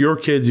vote. Your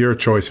kids, your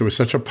choice. It was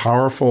such a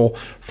powerful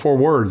 4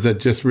 words that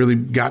just really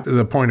got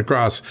the point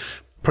across,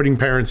 putting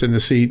parents in the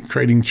seat,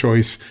 creating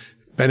choice,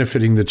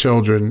 benefiting the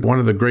children. One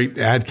of the great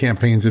ad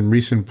campaigns in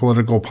recent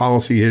political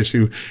policy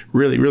issue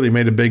really, really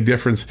made a big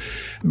difference.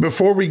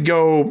 Before we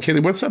go,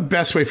 Kaylee, what's the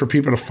best way for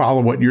people to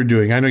follow what you're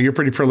doing? I know you're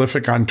pretty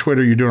prolific on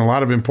Twitter. You're doing a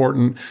lot of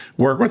important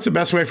work. What's the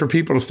best way for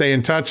people to stay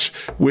in touch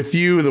with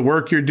you, the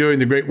work you're doing,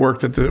 the great work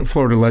that the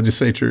Florida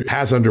legislature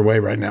has underway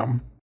right now?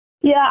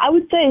 Yeah, I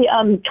would say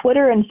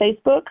Twitter and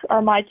Facebook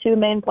are my 2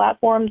 main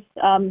platforms.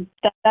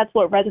 That's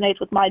what resonates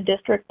with my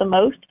district the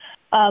most.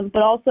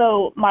 But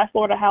also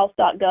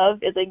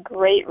myfloridahouse.gov is a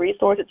great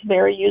resource. It's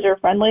very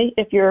user-friendly.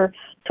 If you're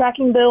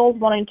tracking bills,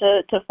 wanting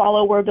to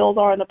follow where bills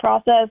are in the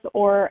process,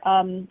 or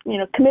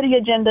committee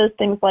agendas,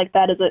 things like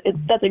that,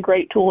 that's a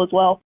great tool as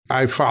well.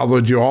 I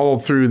followed you all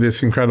through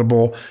this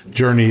incredible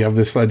journey of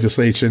this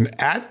legislation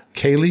at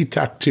Kaylee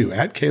Tuck 2,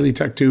 at Kaylee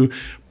Tuck 2.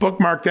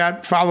 Bookmark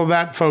that, follow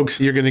that, folks.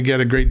 You're going to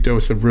get a great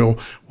dose of real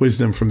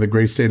wisdom from the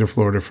great state of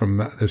Florida, from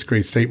this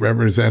great state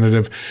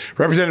representative.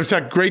 Representative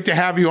Tuck, great to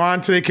have you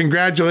on today.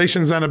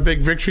 Congratulations on a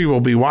big victory. We'll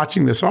be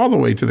watching this all the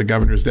way to the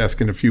governor's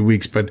desk in a few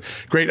weeks, but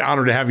great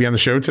honor to have you on the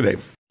show today.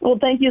 Well,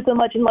 thank you so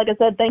much. And like I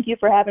said, thank you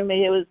for having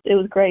me. It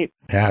was great.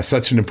 Yeah,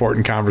 such an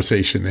important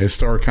conversation, a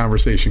historic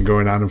conversation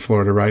going on in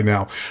Florida right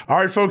now. All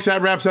right, folks, that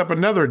wraps up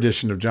another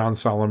edition of John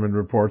Solomon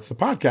Reports, the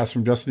podcast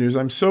from Just the News.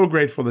 I'm so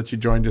grateful that you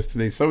joined us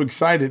today. So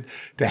excited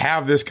to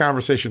have this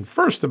conversation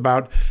first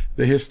about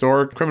the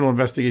historic criminal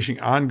investigation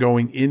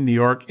ongoing in New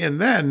York. And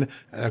then,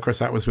 of course,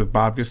 that was with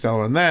Bob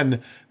Costello. And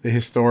then the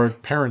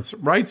historic parents'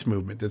 rights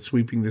movement that's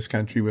sweeping this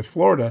country, with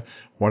Florida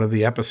one of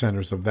the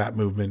epicenters of that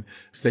movement.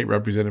 State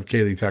Representative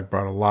Kaylee Tuck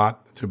brought a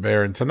lot to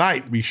bear. And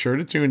tonight, be sure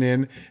to tune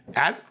in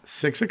at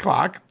 6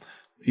 o'clock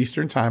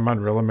Eastern Time on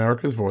Real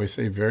America's Voice,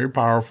 a very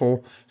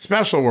powerful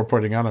special we're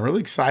putting on. I'm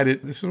really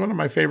excited. This is one of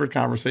my favorite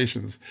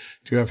conversations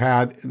to have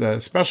had. The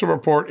special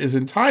report is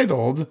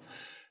entitled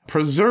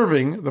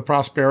Preserving the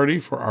Prosperity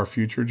for Our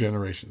Future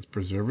Generations.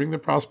 Preserving the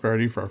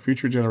Prosperity for Our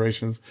Future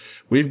Generations.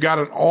 We've got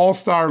an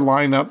all-star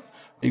lineup,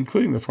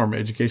 including the former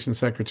education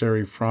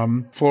secretary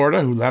from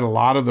Florida, who led a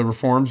lot of the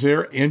reforms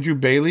there, Andrew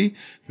Bailey,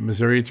 the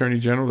Missouri Attorney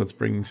General, that's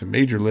bringing some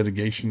major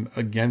litigation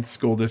against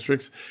school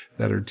districts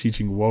that are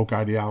teaching woke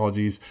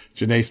ideologies,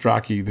 Janae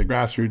Strachey, the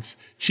grassroots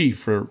chief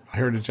for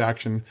Heritage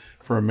Action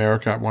for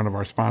America, one of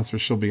our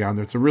sponsors. She'll be on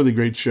there. It's a really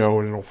great show,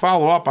 and it'll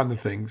follow up on the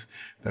things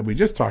that we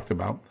just talked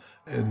about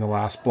in the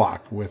last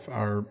block with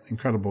our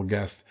incredible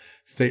guest,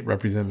 State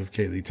Representative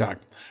Kaylee Tuck.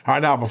 All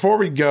right, now, before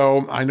we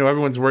go, I know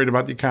everyone's worried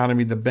about the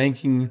economy, the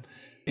banking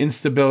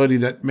instability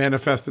that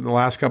manifested in the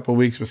last couple of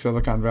weeks with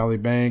Silicon Valley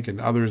Bank and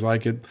others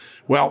like it.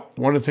 Well,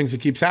 one of the things that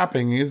keeps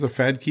happening is the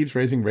Fed keeps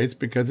raising rates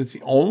because it's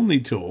the only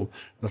tool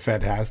the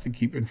Fed has to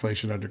keep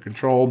inflation under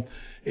control.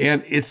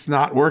 And it's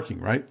not working,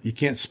 right? You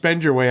can't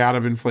spend your way out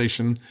of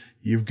inflation.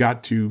 You've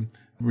got to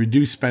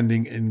reduce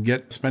spending and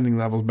get spending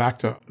levels back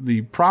to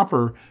the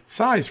proper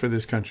size for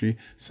this country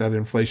so that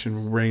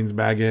inflation reins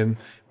back in,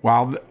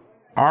 while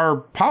our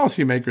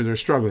policymakers are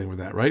struggling with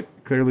that, right?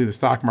 Clearly, the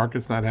stock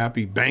market's not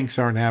happy. Banks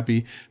aren't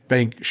happy.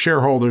 Bank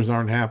shareholders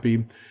aren't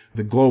happy.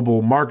 The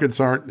global markets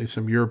aren't.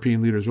 Some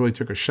European leaders really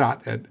took a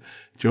shot at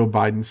Joe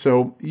Biden.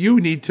 So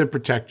you need to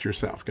protect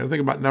yourself. Got to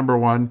think about, number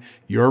one,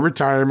 your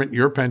retirement,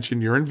 your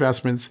pension, your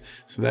investments,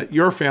 so that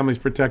your family's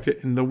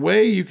protected. And the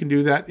way you can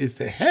do that is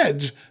to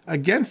hedge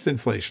against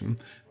inflation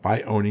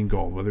by owning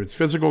gold, whether it's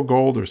physical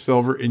gold or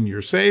silver in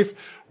your safe,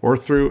 or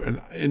through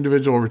an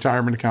individual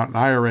retirement account, an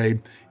IRA,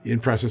 in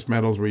precious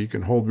metals, where you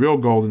can hold real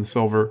gold and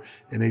silver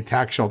in a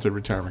tax-sheltered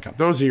retirement account.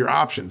 Those are your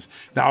options.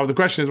 Now, the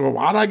question is, well,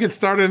 how do I get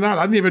started on that?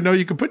 I didn't even know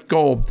you could put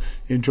gold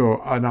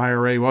into an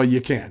IRA. Well, you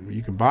can.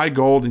 You can buy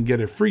gold and get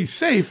a free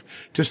safe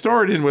to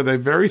store it in with a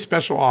very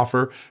special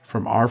offer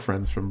from our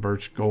friends from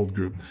Birch Gold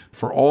Group.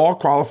 For all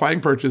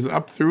qualifying purchases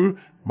up through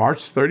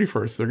March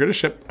 31st, they're going to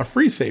ship a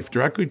free safe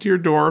directly to your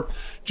door.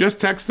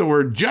 Just text the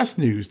word Just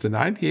News to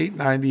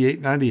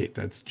 989898.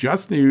 That's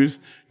Just News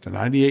to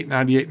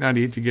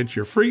 989898 to get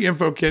your free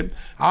info kit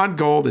on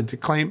gold and to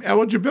claim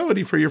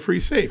eligibility for your free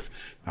safe.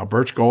 Now,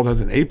 Birch Gold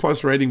has an A+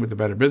 rating with the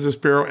Better Business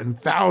Bureau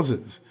and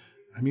thousands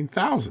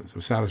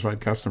of satisfied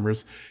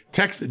customers.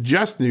 Text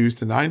Just News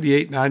to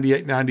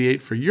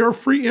 989898 for your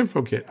free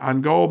info kit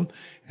on gold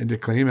and to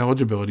claim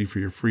eligibility for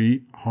your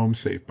free home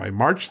safe by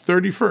March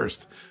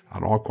 31st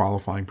on all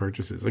qualifying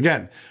purchases.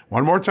 Again,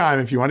 one more time,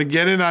 if you want to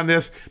get in on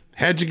this,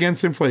 hedge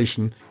against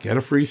inflation, get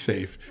a free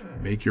safe,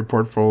 make your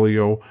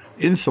portfolio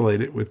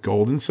insulated with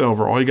gold and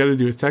silver. All you got to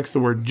do is text the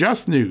word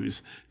Just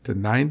News to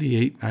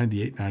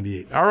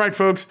 989898. All right,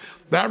 folks,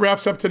 that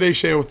wraps up today's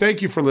show.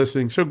 Thank you for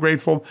listening. So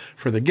grateful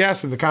for the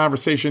guests and the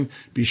conversation.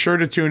 Be sure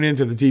to tune in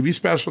to the TV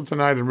special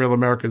tonight on Real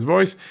America's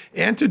Voice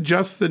and to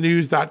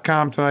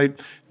justthenews.com tonight.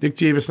 Nick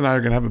Jeeves and I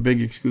are going to have a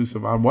big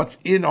exclusive on what's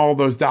in all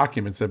those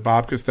documents that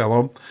Bob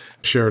Costello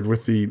shared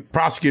with the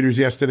prosecutors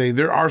yesterday.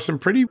 There are some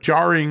pretty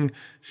jarring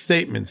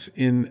statements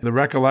in the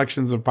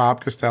recollections of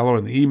Bob Costello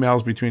and the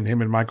emails between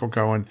him and Michael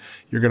Cohen.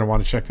 You're going to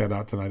want to check that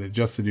out tonight at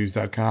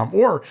justthenews.com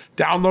or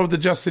download the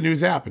Just the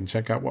News app and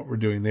check out what we're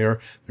doing there.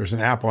 There's an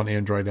app on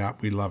Android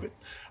app. We love it.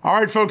 All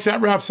right, folks,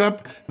 that wraps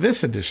up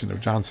this edition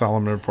of John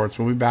Solomon Reports.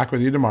 We'll be back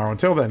with you tomorrow.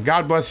 Until then,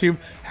 God bless you.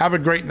 Have a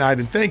great night,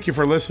 and thank you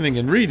for listening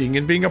and reading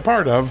and being a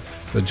part of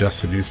the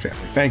Just the News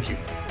family. Thank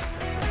you.